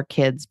to their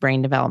kids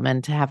brain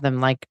development, to have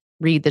them like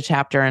read the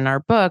chapter in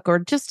our book, or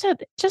just to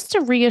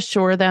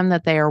reassure them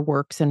that they are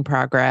works in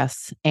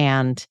progress,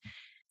 and,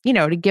 you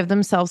know, to give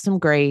themselves some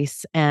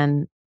grace,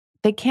 and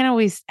they can't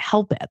always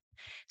help it.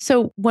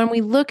 So when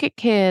we look at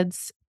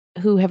kids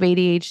who have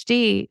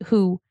ADHD,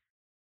 who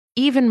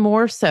even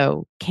more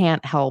so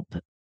can't help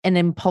an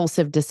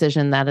impulsive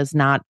decision that is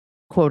not,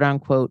 quote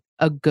unquote,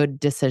 a good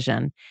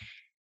decision,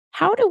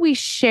 how do we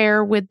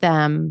share with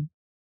them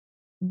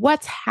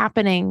what's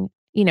happening,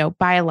 you know,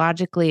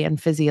 biologically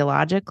and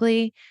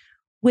physiologically,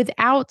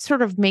 without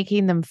sort of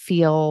making them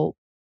feel,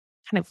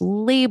 kind of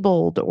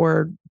labeled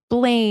or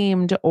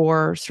blamed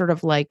or sort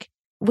of like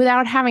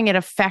without having it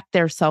affect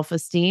their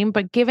self-esteem,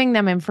 but giving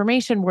them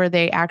information where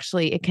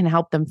it can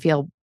help them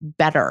feel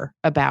better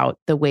about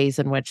the ways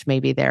in which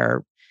maybe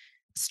they're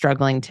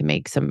struggling to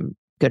make some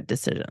good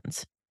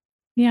decisions.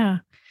 Yeah.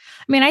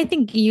 I mean, I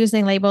think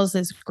using labels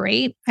is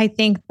great. I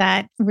think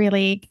that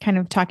really kind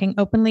of talking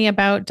openly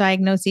about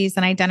diagnoses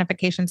and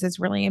identifications is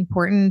really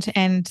important,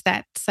 and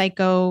that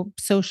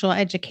psychosocial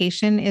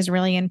education is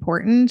really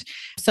important.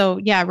 So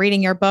yeah,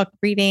 reading your book,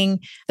 reading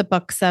the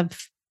books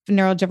of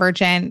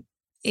neurodivergent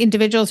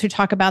individuals who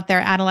talk about their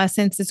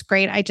adolescence is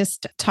great. I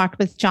just talked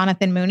with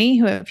Jonathan Mooney,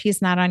 who, if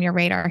he's not on your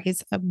radar,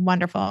 he's a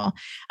wonderful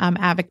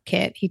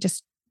advocate. He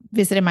just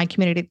visited my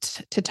community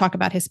to talk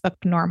about his book,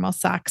 Normal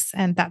Sucks.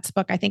 And that's a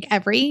book I think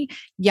every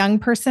young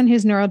person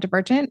who's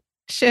neurodivergent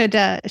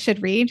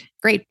should read.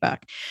 Great book.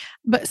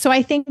 But so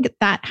I think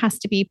that has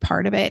to be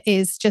part of it,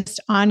 is just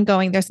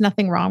ongoing. There's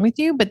nothing wrong with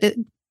you. But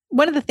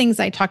one of the things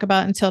I talk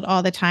about in Tilt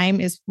all the time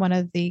is one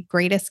of the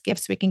greatest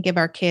gifts we can give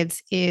our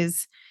kids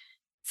is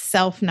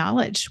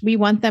self-knowledge. We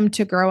want them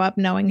to grow up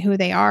knowing who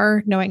they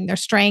are, knowing their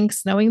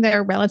strengths, knowing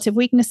their relative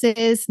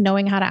weaknesses,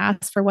 knowing how to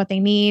ask for what they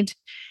need,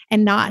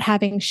 and not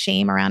having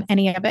shame around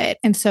any of it.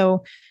 And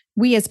so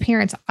we as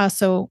parents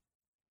also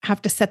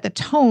have to set the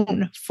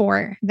tone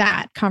for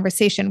that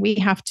conversation. We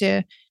have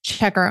to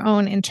check our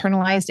own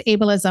internalized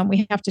ableism.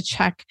 We have to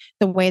check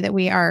the way that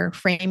we are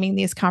framing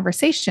these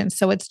conversations.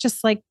 So it's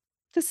just like,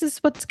 this is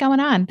what's going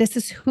on. This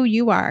is who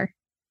you are.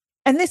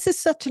 And this is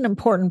such an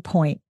important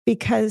point,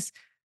 because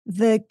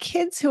the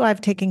kids who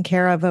I've taken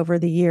care of over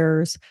the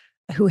years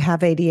who have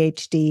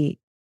ADHD,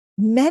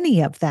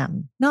 many of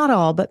them, not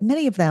all, but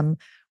many of them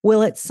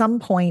will at some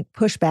point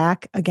push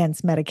back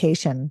against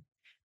medication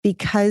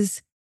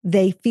because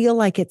they feel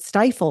like it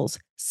stifles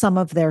some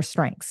of their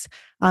strengths.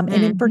 And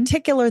in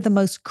particular, the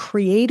most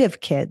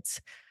creative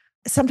kids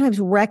sometimes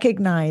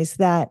recognize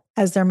that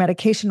as their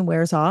medication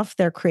wears off,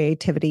 their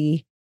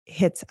creativity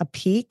hits a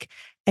peak.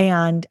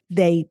 And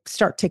they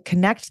start to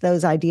connect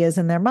those ideas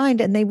in their mind,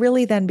 and they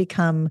really then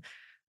become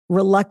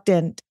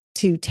reluctant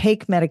to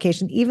take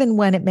medication, even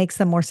when it makes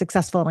them more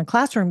successful in a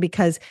classroom,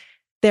 because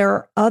there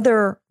are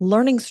other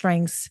learning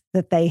strengths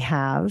that they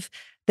have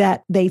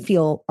that they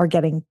feel are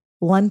getting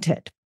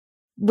blunted,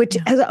 which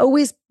has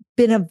always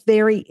been a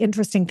very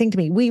interesting thing to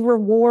me. We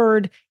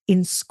reward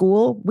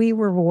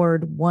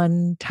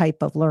one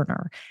type of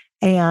learner.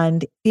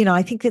 And,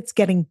 I think it's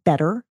getting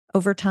better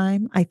over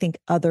time. I think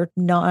other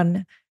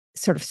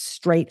sort of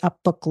straight up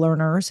book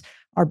learners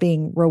are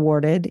being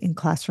rewarded in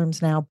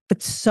classrooms now.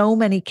 But so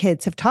many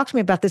kids have talked to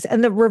me about this.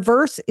 And the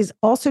reverse is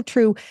also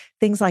true.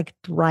 Things like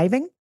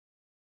driving.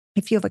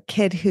 If you have a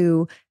kid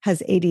who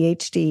has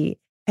ADHD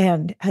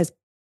and has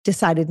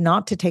decided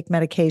not to take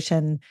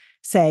medication,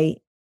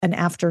 say an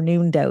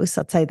afternoon dose,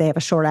 let's say they have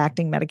a short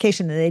acting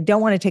medication and they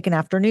don't want to take an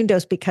afternoon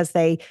dose because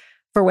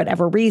for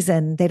whatever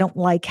reason, they don't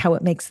like how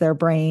it makes their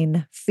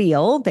brain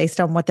feel based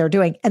on what they're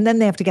doing. And then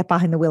they have to get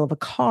behind the wheel of a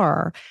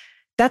car.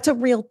 That's a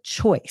real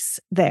choice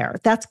there.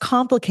 That's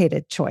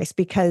complicated choice,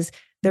 because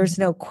there's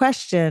no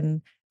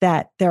question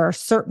that there are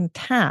certain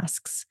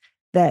tasks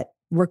that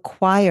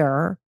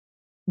require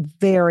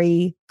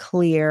very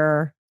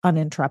clear,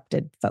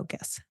 uninterrupted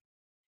focus.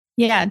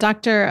 Yeah,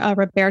 Dr.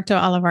 Roberto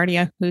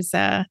Olivardia, who's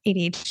a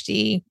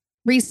ADHD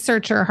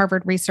researcher,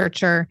 Harvard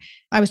researcher.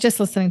 I was just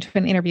listening to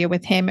an interview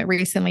with him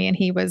recently, and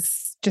he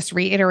was just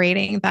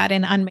reiterating that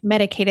an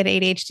unmedicated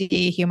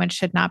ADHD human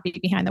should not be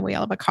behind the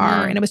wheel of a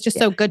car. And it was just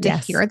so good to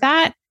hear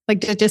that,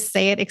 like to just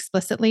say it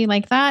explicitly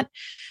like that.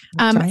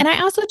 Right. And I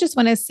also just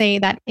want to say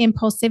that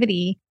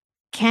impulsivity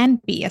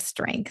can be a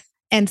strength.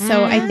 And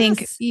so I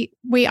think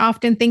we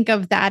often think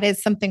of that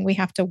as something we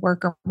have to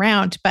work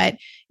around, but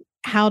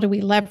how do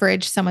we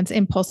leverage someone's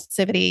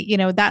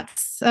impulsivity?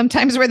 That's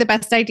sometimes where the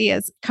best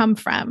ideas come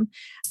from.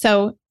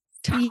 So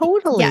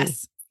totally.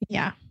 Yes.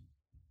 Yeah.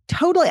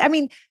 Totally. I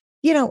mean,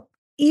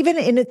 even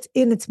in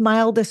its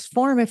mildest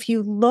form, if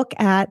you look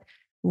at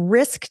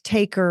risk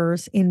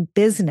takers in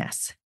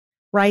business,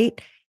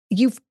 right?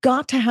 You've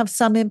got to have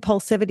some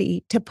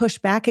impulsivity to push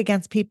back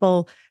against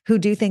people who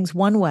do things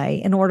one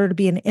way in order to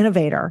be an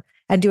innovator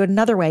and do it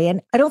another way.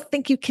 And I don't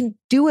think you can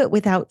do it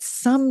without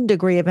some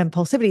degree of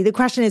impulsivity. The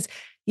question is,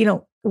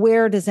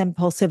 where does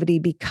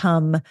impulsivity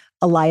become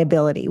a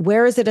liability?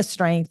 Where is it a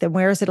strength and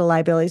where is it a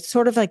liability? It's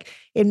sort of like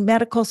in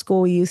medical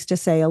school, we used to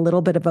say a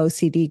little bit of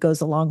OCD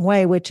goes a long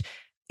way, which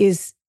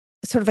is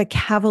sort of a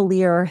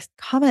cavalier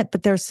comment,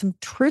 but there's some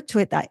truth to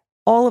it that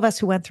all of us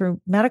who went through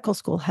medical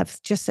school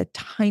have just a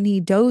tiny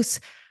dose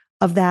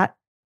of that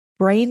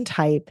brain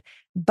type.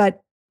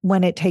 But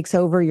when it takes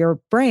over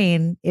your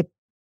brain, it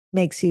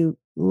makes you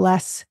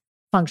less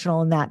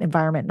functional in that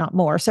environment, not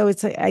more. So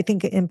I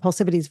think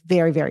impulsivity is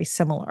very, very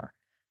similar.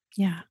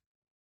 Yeah.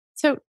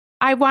 So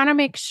I want to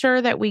make sure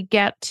that we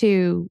get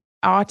to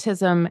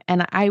autism.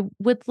 And I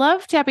would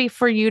love, Debbie,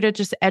 for you to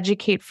just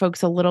educate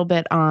folks a little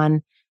bit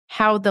on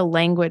how the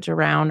language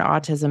around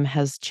autism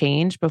has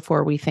changed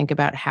before we think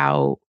about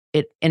how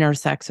it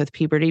intersects with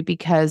puberty.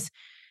 Because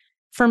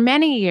for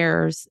many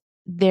years,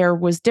 there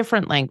was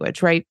different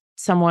language, right?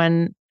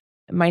 Someone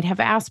might have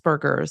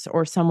Asperger's,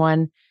 or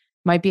someone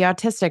might be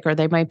autistic, or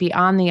they might be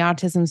on the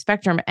autism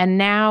spectrum. And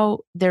now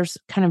there's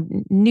kind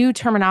of new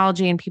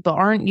terminology, and people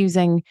aren't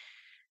using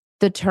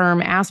the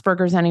term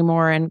Asperger's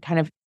anymore. And kind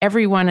of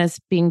everyone is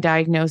being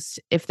diagnosed,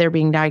 if they're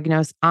being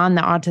diagnosed, on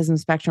the autism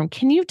spectrum.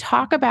 Can you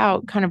talk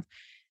about kind of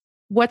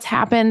what's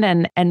happened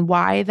and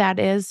why that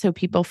is, so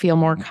people feel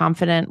more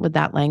confident with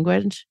that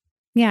language?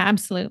 Yeah,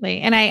 absolutely.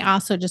 And I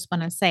also just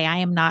want to say I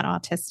am not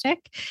autistic.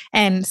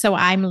 And so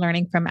I'm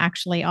learning from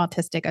actually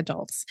autistic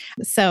adults.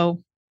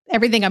 So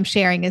everything I'm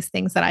sharing is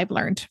things that I've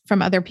learned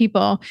from other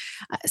people.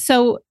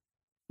 So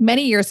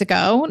many years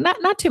ago,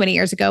 not too many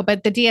years ago,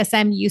 but the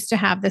DSM used to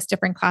have this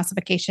different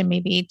classification,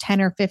 maybe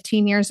 10 or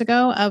 15 years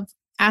ago, of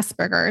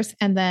Asperger's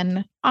and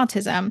then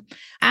autism.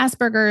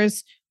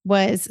 Asperger's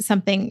was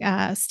something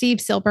Steve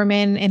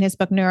Silberman in his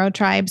book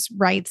Neurotribes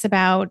writes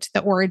about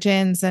the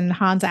origins and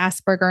Hans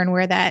Asperger and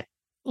where that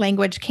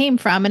language came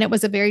from. And it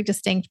was a very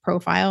distinct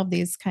profile of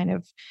these kind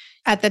of,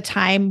 at the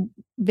time,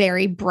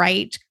 very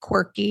bright,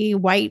 quirky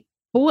white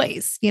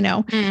boys,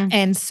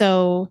 and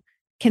so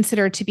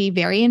considered to be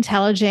very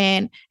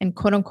intelligent and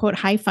quote unquote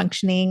high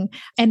functioning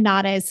and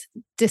not as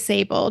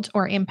disabled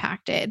or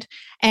impacted.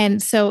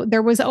 And so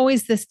there was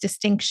always this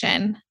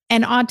distinction,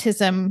 and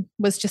autism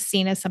was just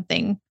seen as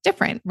something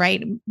different,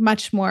 right?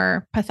 Much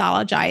more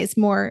pathologized,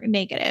 more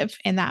negative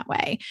in that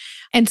way.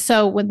 And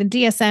so when the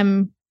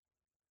DSM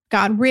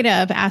got rid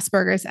of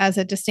Asperger's as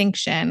a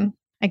distinction,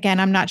 again,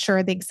 I'm not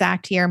sure the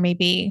exact year,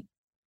 maybe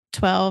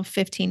 12,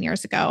 15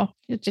 years ago,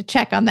 to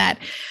check on that.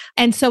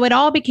 And so it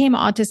all became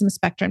autism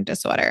spectrum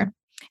disorder.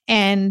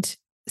 And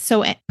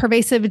so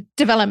pervasive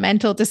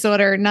developmental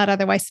disorder, not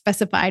otherwise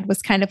specified,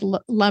 was kind of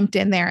lumped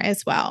in there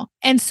as well.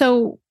 And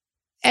so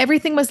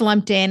everything was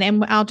lumped in.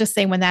 And I'll just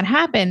say when that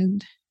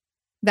happened,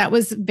 that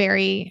was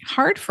very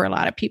hard for a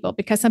lot of people,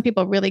 because some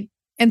people really,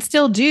 and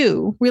still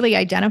do, really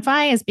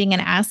identify as being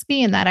an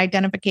Aspie, and that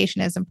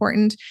identification is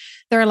important.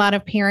 There are a lot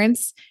of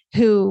parents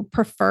who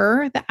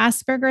prefer the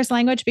Asperger's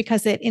language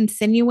because it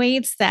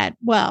insinuates that,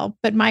 well,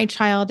 but my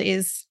child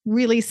is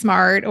really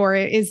smart or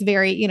is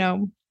very,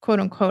 quote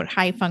unquote,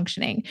 high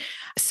functioning.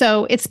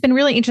 So it's been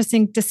really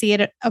interesting to see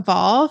it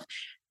evolve.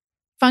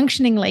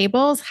 Functioning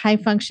labels, high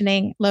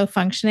functioning, low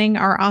functioning,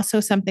 are also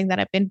something that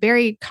have been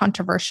very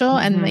controversial.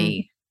 Mm-hmm.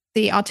 And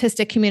the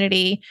autistic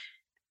community,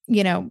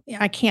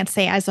 I can't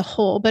say as a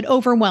whole, but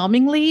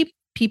overwhelmingly,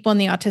 people in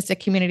the autistic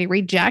community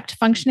reject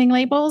functioning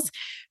labels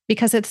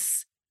because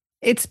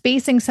it's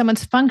basing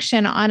someone's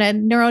function on a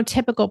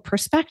neurotypical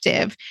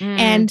perspective.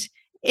 And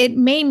it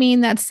may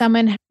mean that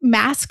someone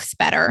masks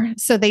better,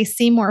 so they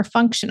seem more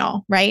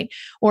functional, right?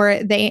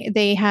 Or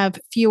they have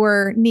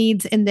fewer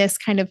needs in this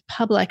kind of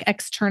public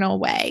external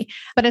way,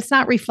 but it's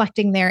not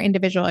reflecting their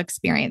individual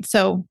experience.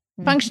 So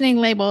functioning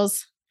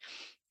labels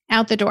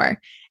out the door.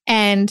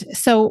 And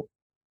so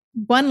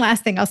one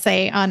last thing I'll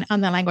say on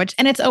the language,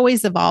 and it's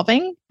always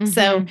evolving. Mm-hmm.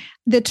 So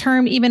the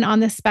term even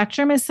on the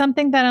spectrum is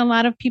something that a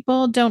lot of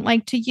people don't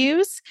like to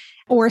use,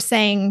 or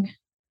saying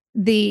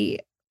the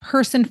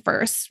person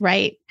first,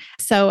 right?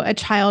 So a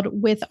child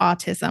with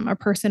autism, a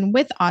person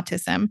with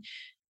autism,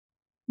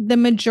 the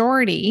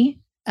majority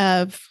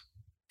of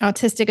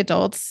autistic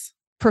adults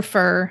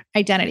prefer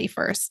identity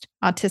first,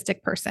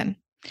 autistic person.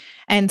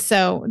 And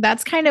so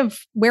that's kind of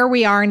where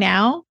we are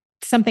now.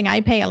 Something I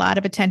pay a lot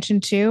of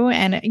attention to.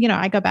 And,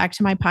 I go back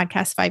to my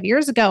podcast 5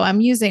 years ago, I'm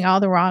using all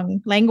the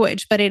wrong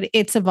language, but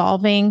it's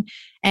evolving,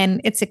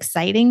 and it's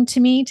exciting to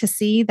me to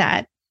see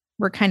that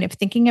we're kind of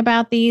thinking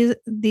about these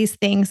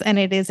things. And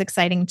it is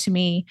exciting to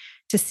me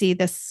to see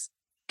this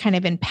kind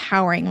of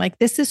empowering, like,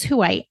 this is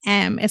who I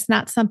am. It's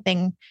not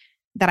something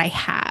that I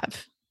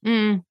have.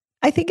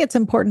 I think it's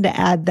important to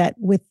add that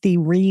with the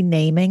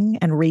renaming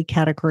and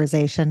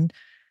recategorization,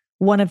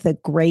 one of the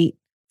great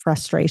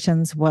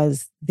frustrations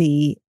was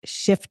the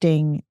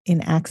shifting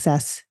in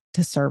access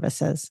to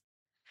services.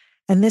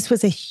 And this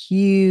was a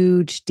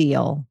huge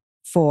deal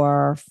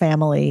for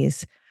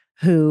families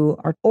who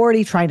are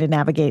already trying to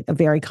navigate a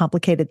very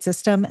complicated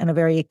system and a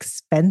very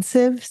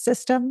expensive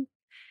system.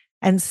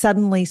 And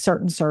suddenly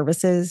certain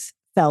services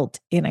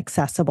felt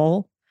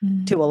inaccessible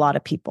to a lot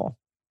of people.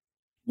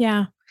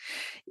 Yeah.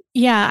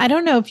 Yeah. I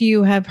don't know if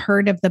you have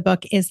heard of the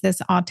book, Is This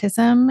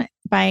Autism?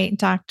 By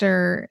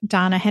Dr.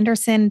 Donna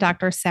Henderson,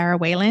 Dr. Sarah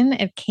Whalen.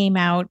 It came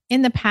out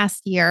in the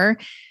past year,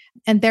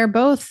 and they're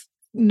both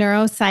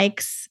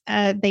neuropsychs.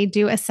 They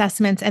do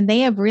assessments, and they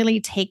have really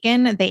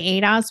taken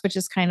the ADOS, which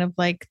is kind of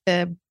like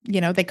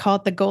they call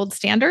it the gold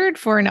standard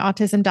for an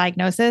autism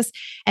diagnosis.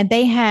 And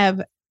they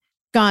have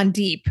gone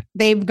deep.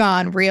 They've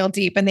gone real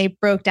deep, and they've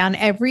broke down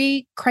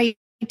every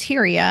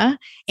criteria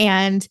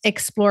and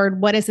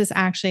explored what does this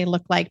actually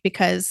look like,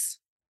 because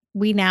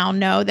we now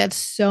know that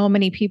so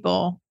many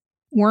people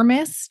were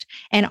missed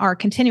and are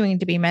continuing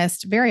to be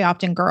missed, very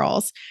often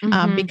girls,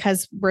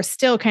 because we're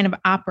still kind of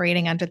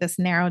operating under this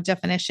narrow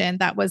definition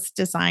that was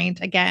designed,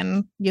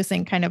 again,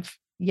 using kind of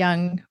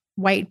young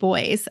white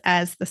boys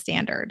as the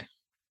standard.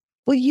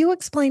 Will you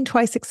explain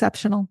twice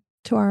exceptional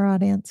to our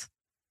audience?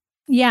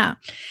 Yeah.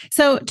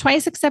 So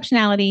twice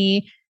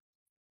exceptionality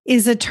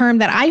is a term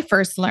that I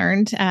first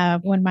learned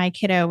when my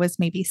kiddo was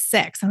maybe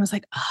 6. And I was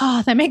like,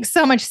 oh, that makes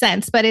so much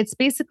sense. But it's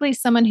basically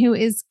someone who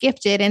is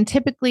gifted and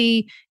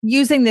typically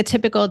using the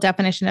typical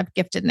definition of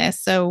giftedness.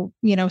 So,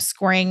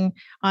 scoring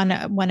on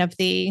one of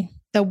the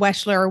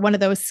Wechsler or one of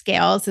those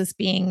scales as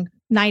being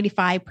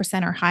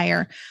 95% or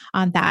higher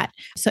on that.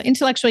 So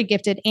intellectually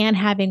gifted and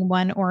having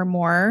one or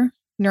more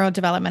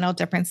neurodevelopmental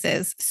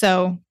differences.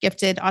 So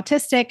gifted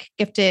autistic,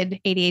 gifted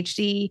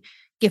ADHD,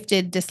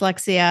 gifted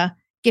dyslexia,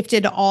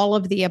 gifted all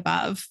of the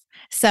above.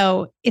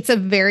 So it's a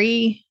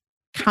very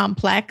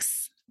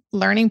complex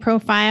learning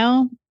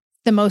profile,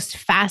 the most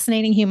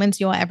fascinating humans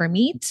you'll ever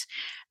meet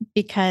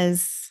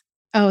because,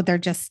 they're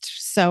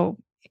just so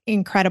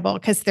incredible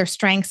because their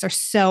strengths are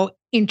so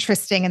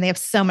interesting and they have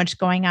so much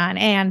going on,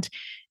 and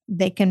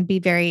they can be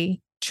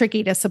very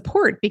tricky to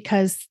support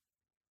because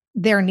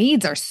their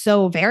needs are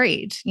so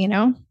varied,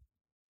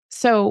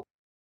 So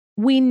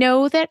we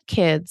know that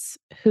kids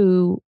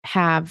who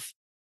have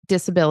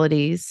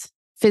disabilities,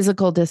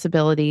 physical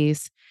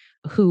disabilities,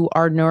 who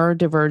are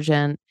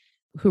neurodivergent,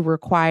 who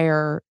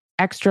require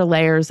extra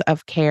layers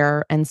of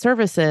care and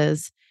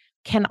services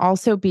can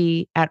also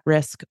be at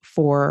risk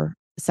for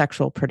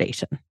sexual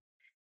predation.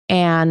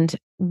 And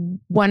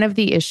one of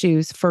the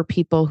issues for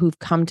people who've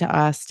come to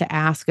us to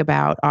ask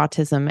about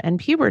autism and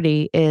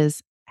puberty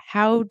is,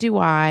 how do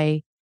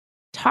I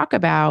talk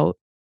about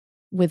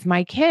with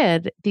my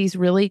kid these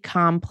really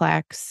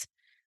complex,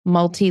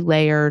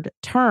 multi-layered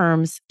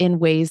terms in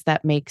ways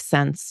that make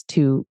sense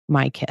to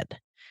my kid,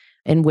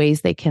 in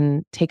ways they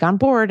can take on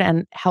board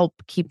and help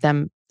keep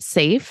them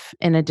safe,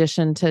 in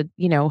addition to,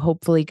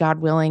 hopefully, God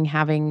willing,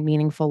 having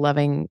meaningful,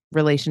 loving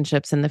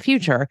relationships in the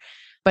future.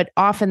 But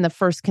often the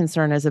first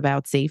concern is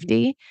about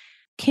safety.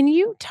 Can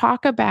you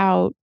talk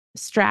about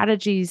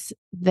strategies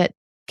that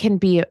can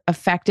be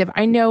effective?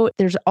 I know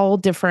there's all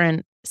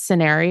different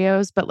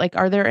scenarios, but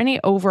are there any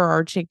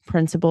overarching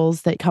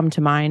principles that come to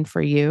mind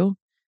for you?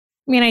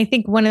 I mean, I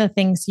think one of the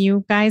things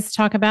you guys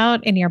talk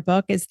about in your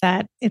book is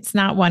that it's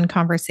not one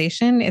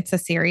conversation, it's a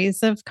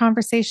series of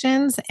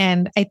conversations.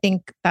 And I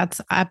think that's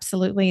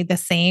absolutely the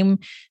same,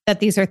 that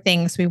these are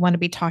things we want to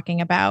be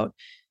talking about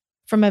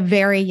from a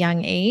very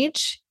young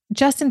age,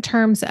 just in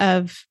terms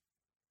of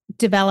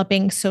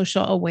developing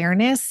social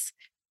awareness,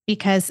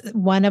 because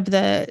one of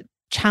the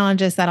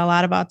challenges that a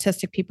lot of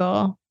autistic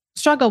people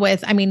struggle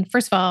with,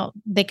 first of all,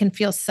 they can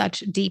feel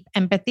such deep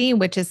empathy,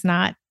 which is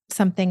not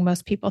something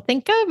most people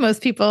think of.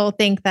 Most people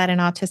think that an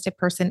autistic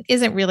person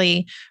isn't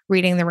really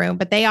reading the room,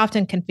 but they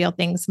often can feel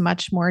things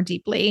much more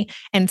deeply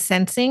and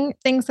sensing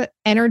things,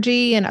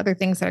 energy and other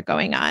things that are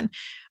going on.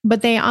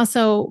 But they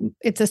also,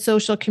 it's a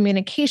social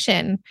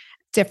communication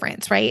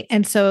difference, right?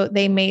 And so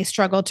they may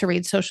struggle to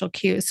read social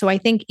cues. So I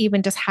think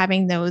even just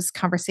having those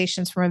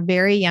conversations from a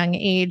very young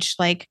age,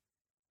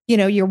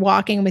 you're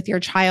walking with your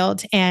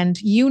child and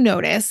you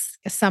notice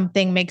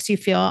something makes you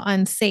feel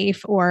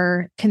unsafe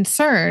or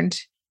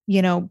concerned,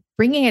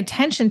 bringing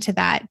attention to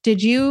that.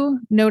 Did you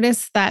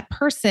notice that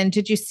person?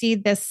 Did you see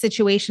this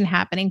situation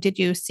happening? Did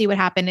you see what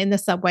happened in the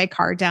subway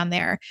car down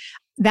there?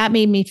 That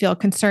made me feel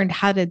concerned.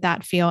 How did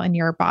that feel in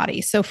your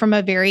body? So from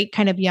a very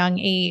kind of young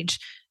age,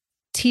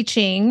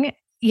 teaching,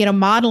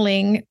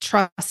 modeling,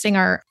 trusting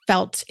our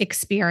felt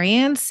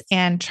experience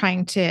and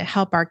trying to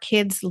help our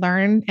kids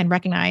learn and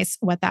recognize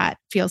what that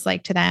feels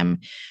like to them,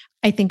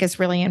 I think is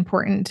really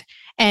important.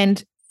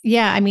 And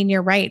yeah,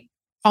 you're right.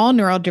 All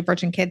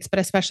neurodivergent kids, but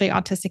especially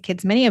autistic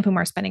kids, many of whom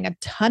are spending a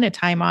ton of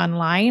time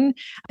online,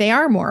 they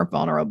are more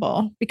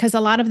vulnerable because a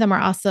lot of them are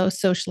also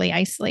socially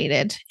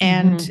isolated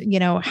and,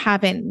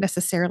 haven't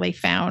necessarily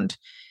found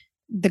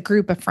the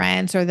group of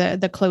friends or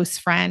the close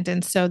friend.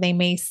 And so they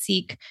may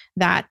seek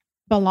that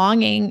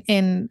belonging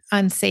in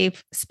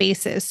unsafe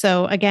spaces.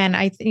 So again,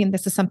 I think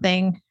this is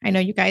something, I know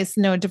you guys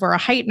know Devorah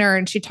Heitner,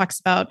 and she talks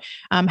about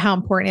how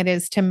important it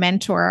is to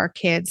mentor our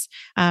kids.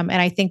 And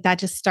I think that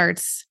just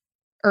starts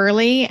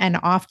early and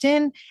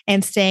often,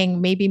 and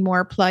staying maybe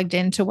more plugged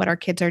into what our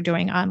kids are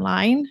doing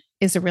online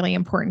is a really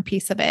important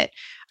piece of it,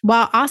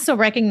 while also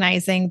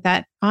recognizing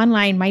that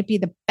online might be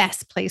the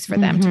best place for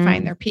them to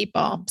find their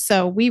people.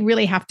 So we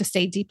really have to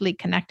stay deeply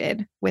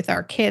connected with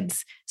our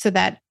kids so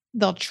that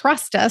they'll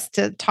trust us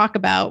to talk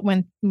about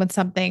when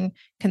something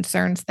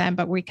concerns them,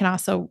 but we can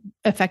also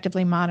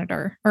effectively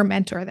monitor or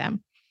mentor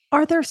them.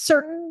 Are there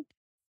certain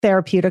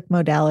therapeutic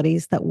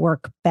modalities that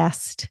work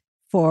best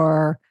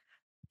for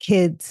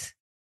kids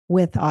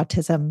with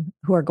autism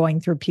who are going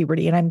through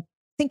puberty? And I'm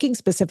thinking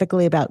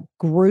specifically about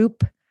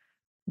group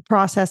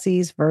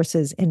processes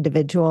versus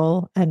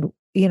individual. And,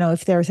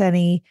 if there's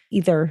any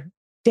either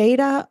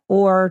data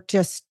or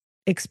just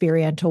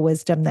experiential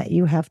wisdom that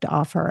you have to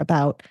offer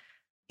about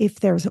if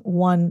there's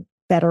one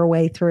better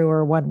way through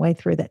or one way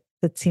through that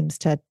seems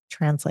to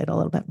translate a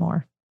little bit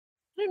more.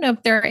 I don't know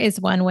if there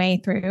is one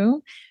way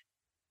through,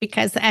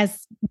 because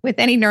as with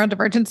any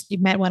neurodivergence,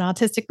 you've met one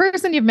autistic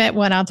person, you've met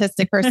one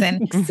autistic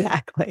person.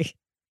 Exactly.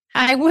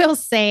 I will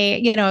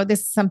say, this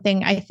is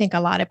something I think a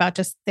lot about,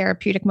 just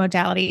therapeutic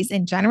modalities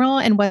in general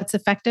and what's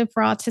effective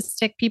for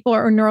autistic people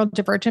or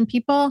neurodivergent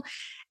people.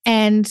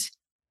 And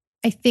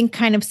I think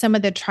kind of some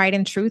of the tried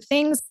and true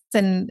things,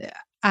 and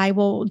I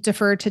will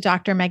defer to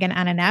Dr. Megan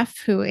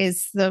Ananeff, who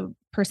is the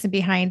person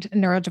behind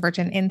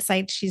Neurodivergent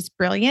Insight. She's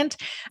brilliant.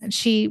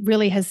 She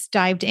really has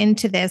dived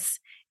into this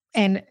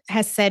and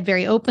has said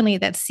very openly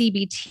that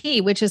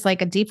CBT, which is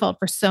like a default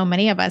for so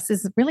many of us,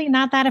 is really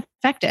not that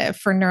effective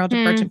for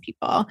neurodivergent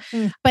people.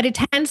 But it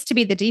tends to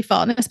be the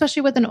default. And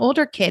especially with an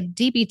older kid,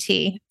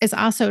 DBT is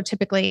also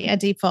typically a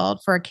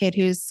default for a kid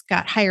who's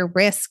got higher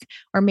risk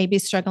or maybe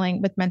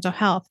struggling with mental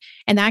health.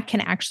 And that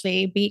can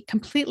actually be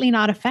completely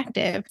not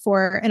effective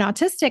for an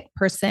autistic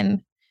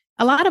person.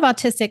 A lot of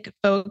autistic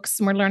folks,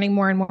 and we're learning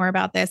more and more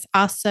about this,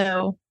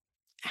 also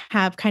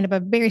have kind of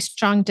a very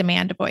strong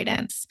demand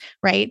avoidance,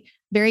 right?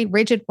 Very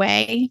rigid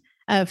way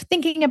of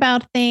thinking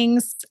about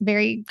things,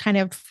 very kind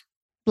of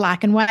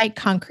black and white,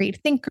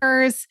 concrete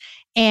thinkers.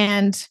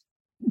 And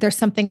there's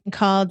something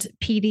called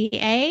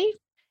PDA.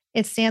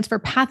 It stands for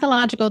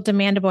pathological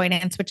demand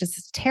avoidance, which is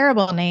a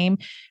terrible name,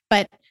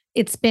 but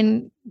it's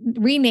been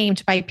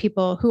renamed by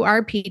people who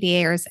are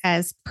PDAers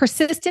as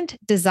persistent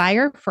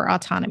desire for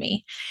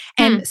autonomy.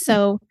 And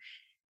so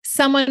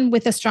someone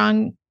with a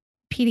strong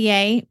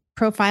PDA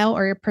profile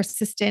or a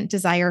persistent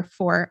desire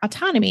for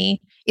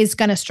autonomy is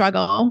going to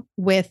struggle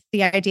with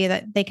the idea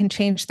that they can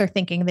change their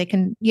thinking. They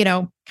can,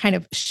 kind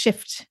of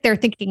shift their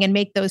thinking and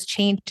make those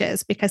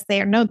changes because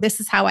they know this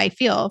is how I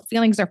feel.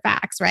 Feelings are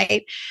facts,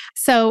 right?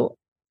 So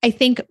I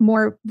think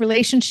more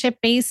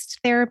relationship-based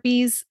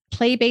therapies,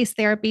 play-based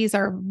therapies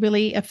are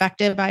really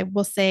effective. I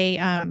will say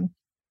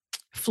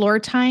floor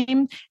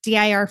time,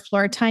 DIR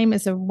floor time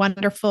is a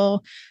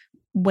wonderful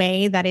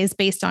way that is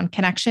based on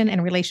connection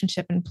and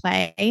relationship and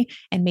play,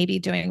 and maybe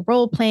doing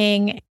role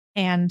playing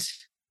and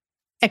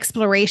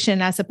exploration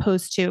as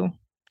opposed to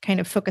kind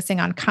of focusing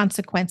on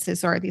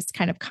consequences or these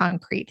kind of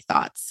concrete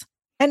thoughts.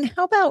 And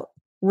how about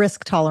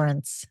risk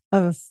tolerance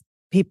of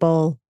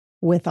people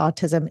with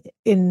autism?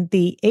 In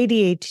the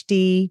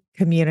ADHD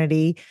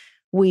community,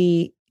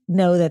 we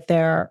know that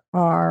there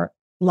are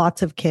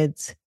lots of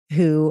kids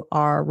who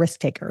are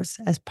risk takers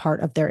as part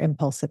of their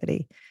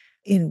impulsivity.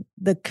 In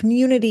the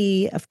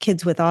community of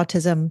kids with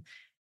autism,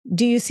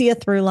 do you see a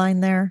through line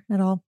there at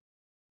all?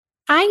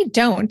 I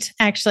don't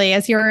actually.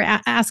 As you're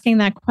asking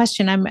that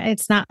question,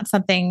 it's not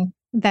something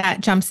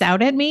that jumps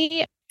out at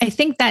me. I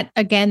think that,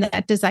 again,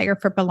 that desire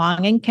for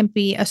belonging can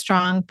be a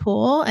strong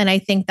pull. And I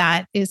think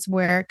that is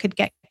where it could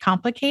get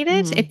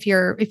complicated. If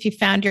you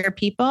found your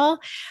people,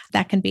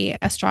 that can be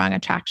a strong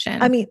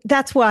attraction. I mean,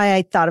 that's why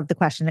I thought of the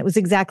question. It was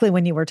exactly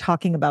when you were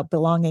talking about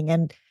belonging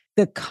and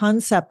the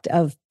concept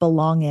of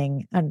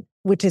belonging, and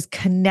which is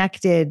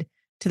connected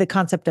to the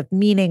concept of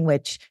meaning,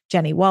 which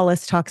Jenny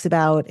Wallace talks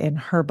about in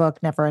her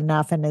book, Never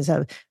Enough, and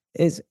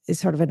is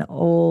sort of an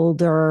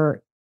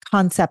older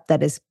concept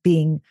that is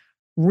being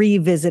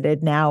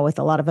revisited now with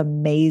a lot of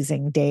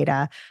amazing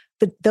data.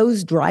 But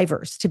those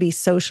drivers to be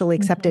socially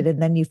accepted,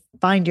 and then you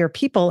find your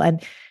people,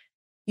 and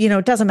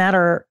it doesn't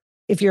matter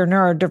if you're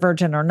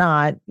neurodivergent or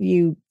not.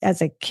 You,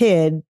 as a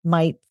kid,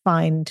 might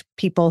find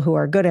people who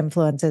are good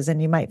influences,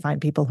 and you might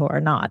find people who are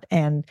not.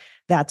 And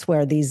that's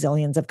where these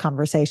zillions of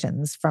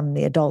conversations from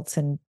the adults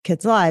and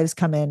kids' lives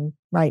come in,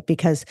 right?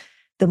 Because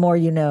the more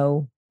you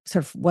know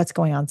sort of what's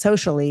going on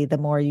socially, the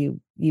more you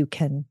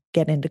can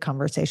get into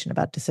conversation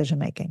about decision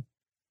making.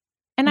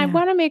 And I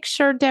want to make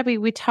sure, Debbie,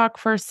 we talk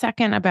for a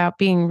second about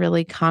being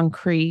really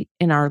concrete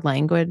in our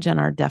language and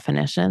our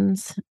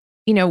definitions.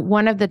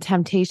 One of the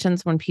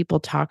temptations when people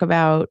talk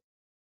about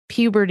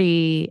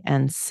puberty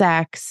and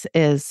sex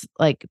is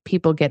like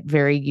people get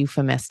very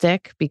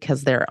euphemistic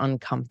because they're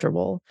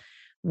uncomfortable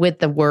with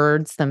the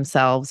words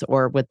themselves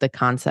or with the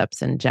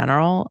concepts in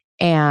general.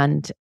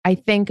 And I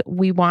think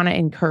we want to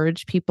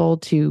encourage people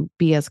to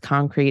be as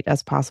concrete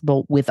as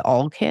possible with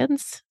all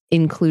kids,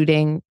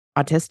 including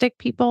autistic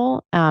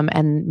people,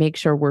 and make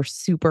sure we're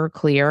super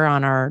clear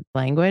on our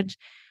language.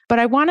 But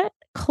I want to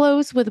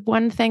close with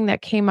one thing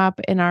that came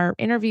up in our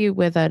interview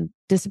with a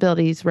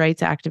disabilities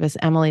rights activist,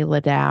 Emily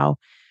Ladau,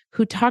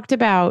 who talked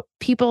about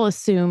people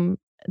assume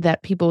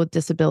that people with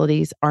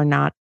disabilities are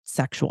not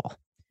sexual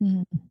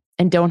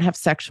and don't have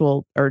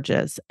sexual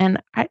urges.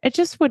 And I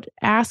just would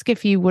ask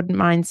if you wouldn't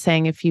mind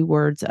saying a few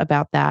words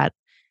about that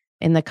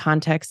in the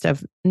context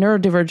of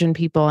neurodivergent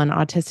people and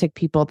autistic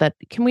people. That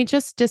can we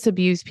just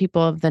disabuse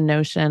people of the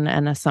notion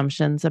and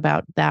assumptions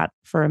about that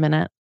for a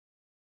minute?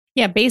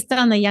 Yeah, based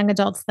on the young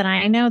adults that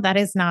I know,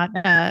 that's not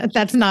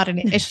an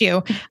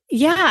issue.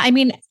 Yeah, I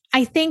mean,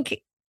 I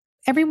think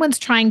everyone's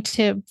trying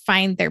to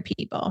find their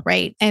people,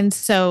 right? And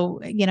so,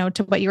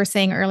 to what you were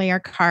saying earlier,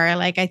 Cara,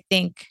 like I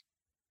think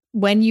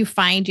when you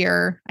find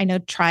I know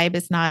tribe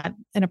is not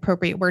an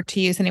appropriate word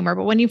to use anymore,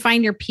 but when you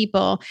find your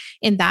people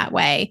in that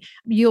way,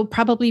 you'll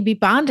probably be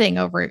bonding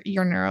over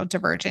your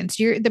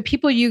neurodivergence. The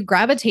people you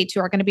gravitate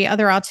to are going to be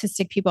other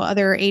autistic people,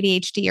 other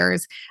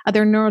ADHDers,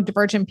 other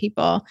neurodivergent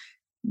people,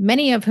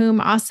 many of whom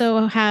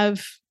also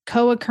have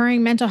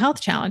co-occurring mental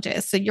health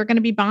challenges. So you're going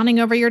to be bonding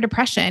over your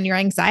depression, your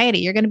anxiety.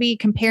 You're going to be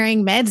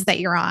comparing meds that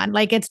you're on.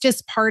 Like, it's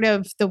just part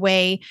of the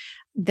way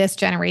this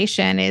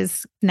generation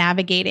is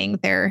navigating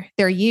their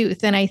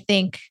youth. And I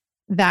think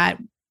that,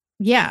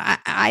 yeah,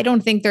 I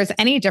don't think there's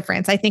any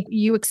difference. I think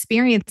you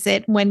experience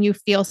it when you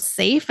feel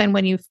safe and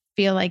when you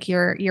feel like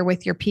you're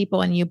with your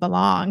people and you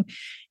belong.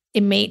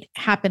 It may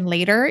happen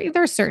later.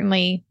 There's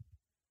certainly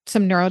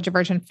some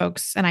neurodivergent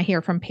folks, and I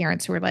hear from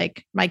parents who are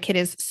like, my kid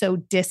is so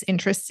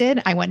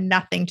disinterested. I want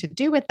nothing to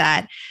do with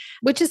that,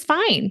 which is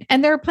fine.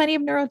 And there are plenty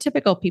of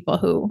neurotypical people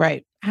who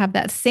have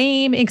that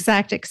same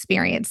exact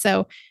experience.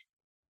 So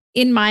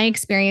in my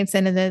experience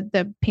and in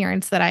the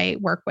parents that I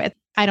work with,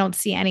 I don't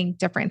see any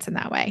difference in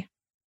that way.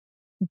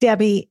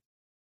 Debbie,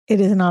 it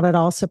is not at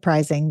all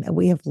surprising that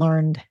we have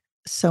learned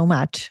so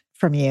much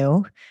from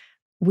you.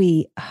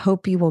 We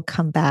hope you will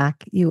come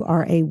back. You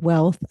are a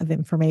wealth of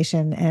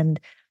information, and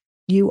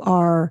you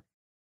are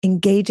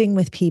engaging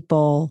with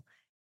people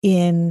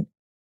in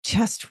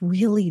just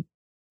really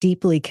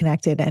deeply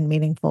connected and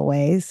meaningful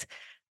ways.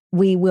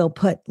 We will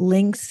put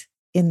links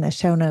in the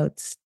show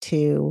notes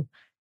to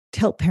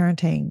Tilt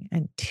Parenting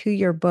and to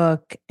your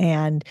book,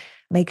 and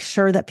make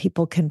sure that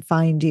people can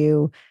find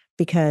you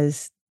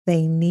because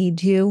they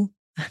need you.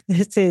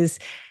 This is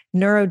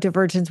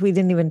neurodivergence. We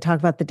didn't even talk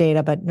about the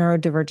data, but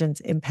neurodivergence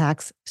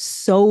impacts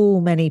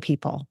so many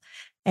people.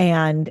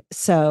 And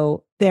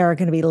so there are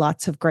going to be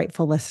lots of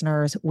grateful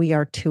listeners. We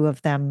are two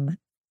of them.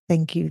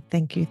 Thank you,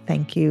 thank you,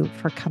 thank you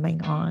for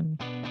coming on.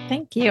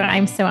 Thank you.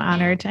 I'm so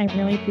honored. I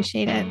really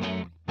appreciate it.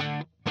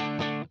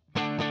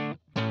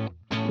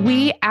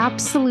 We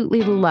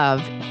absolutely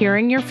love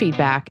hearing your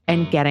feedback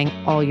and getting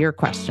all your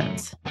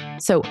questions.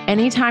 So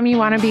anytime you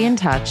want to be in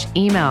touch,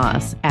 email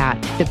us at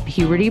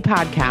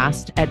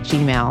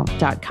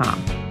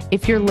thepubertypodcast@gmail.com.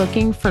 If you're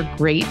looking for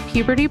great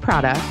puberty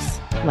products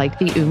like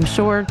the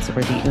shorts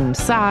or the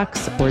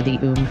socks or the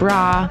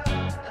bra,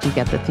 you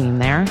get the theme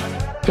there,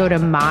 go to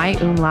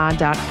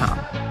myumla.com.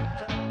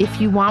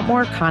 If you want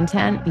more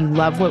content, you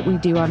love what we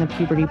do on the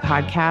Puberty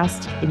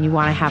Podcast, and you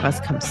want to have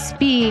us come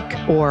speak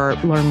or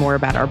learn more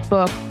about our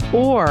book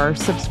or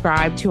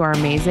subscribe to our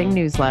amazing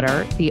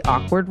newsletter, The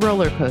Awkward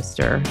Roller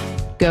Coaster,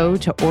 go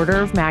to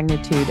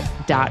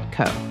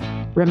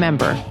orderofmagnitude.co.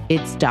 Remember,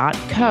 it's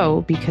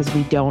 .co because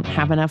we don't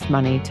have enough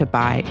money to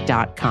buy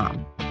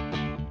 .com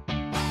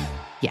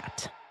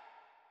yet.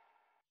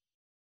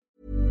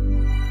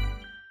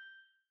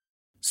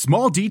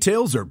 Small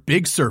details are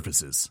big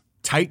surfaces.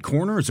 Tight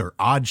corners are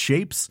odd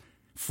shapes.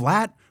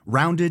 Flat,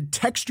 rounded,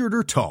 textured,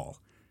 or tall.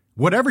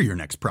 Whatever your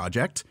next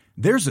project,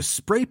 there's a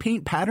spray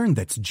paint pattern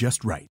that's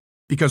just right.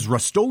 Because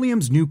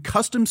Rust-Oleum's new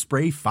Custom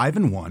Spray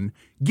 5-in-1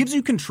 gives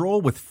you control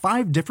with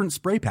 5 different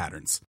spray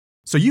patterns.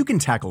 So you can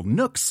tackle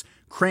nooks,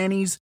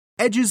 crannies,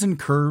 edges, and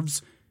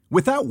curves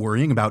without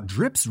worrying about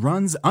drips,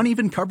 runs,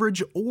 uneven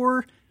coverage,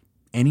 or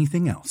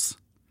anything else.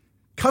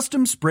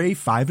 Custom Spray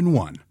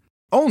 5-in-1.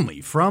 Only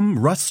from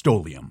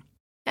Rust-Oleum.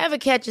 Ever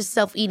catch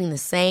yourself eating the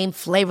same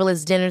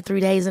flavorless dinner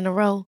 3 days in a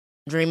row?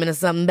 Dreaming of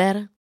something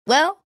better?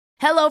 Well,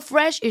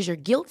 HelloFresh is your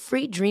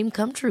guilt-free dream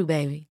come true,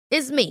 baby.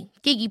 It's me,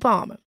 Keke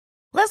Palmer.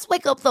 Let's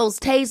wake up those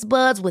taste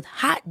buds with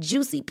hot,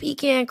 juicy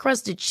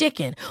pecan-crusted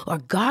chicken or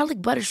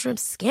garlic butter shrimp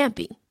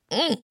scampi.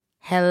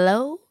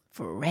 Hello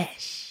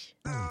Fresh.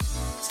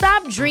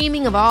 Stop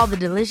dreaming of all the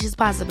delicious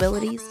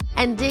possibilities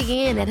and dig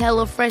in at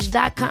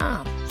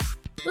HelloFresh.com.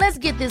 Let's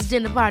get this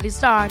dinner party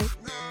started.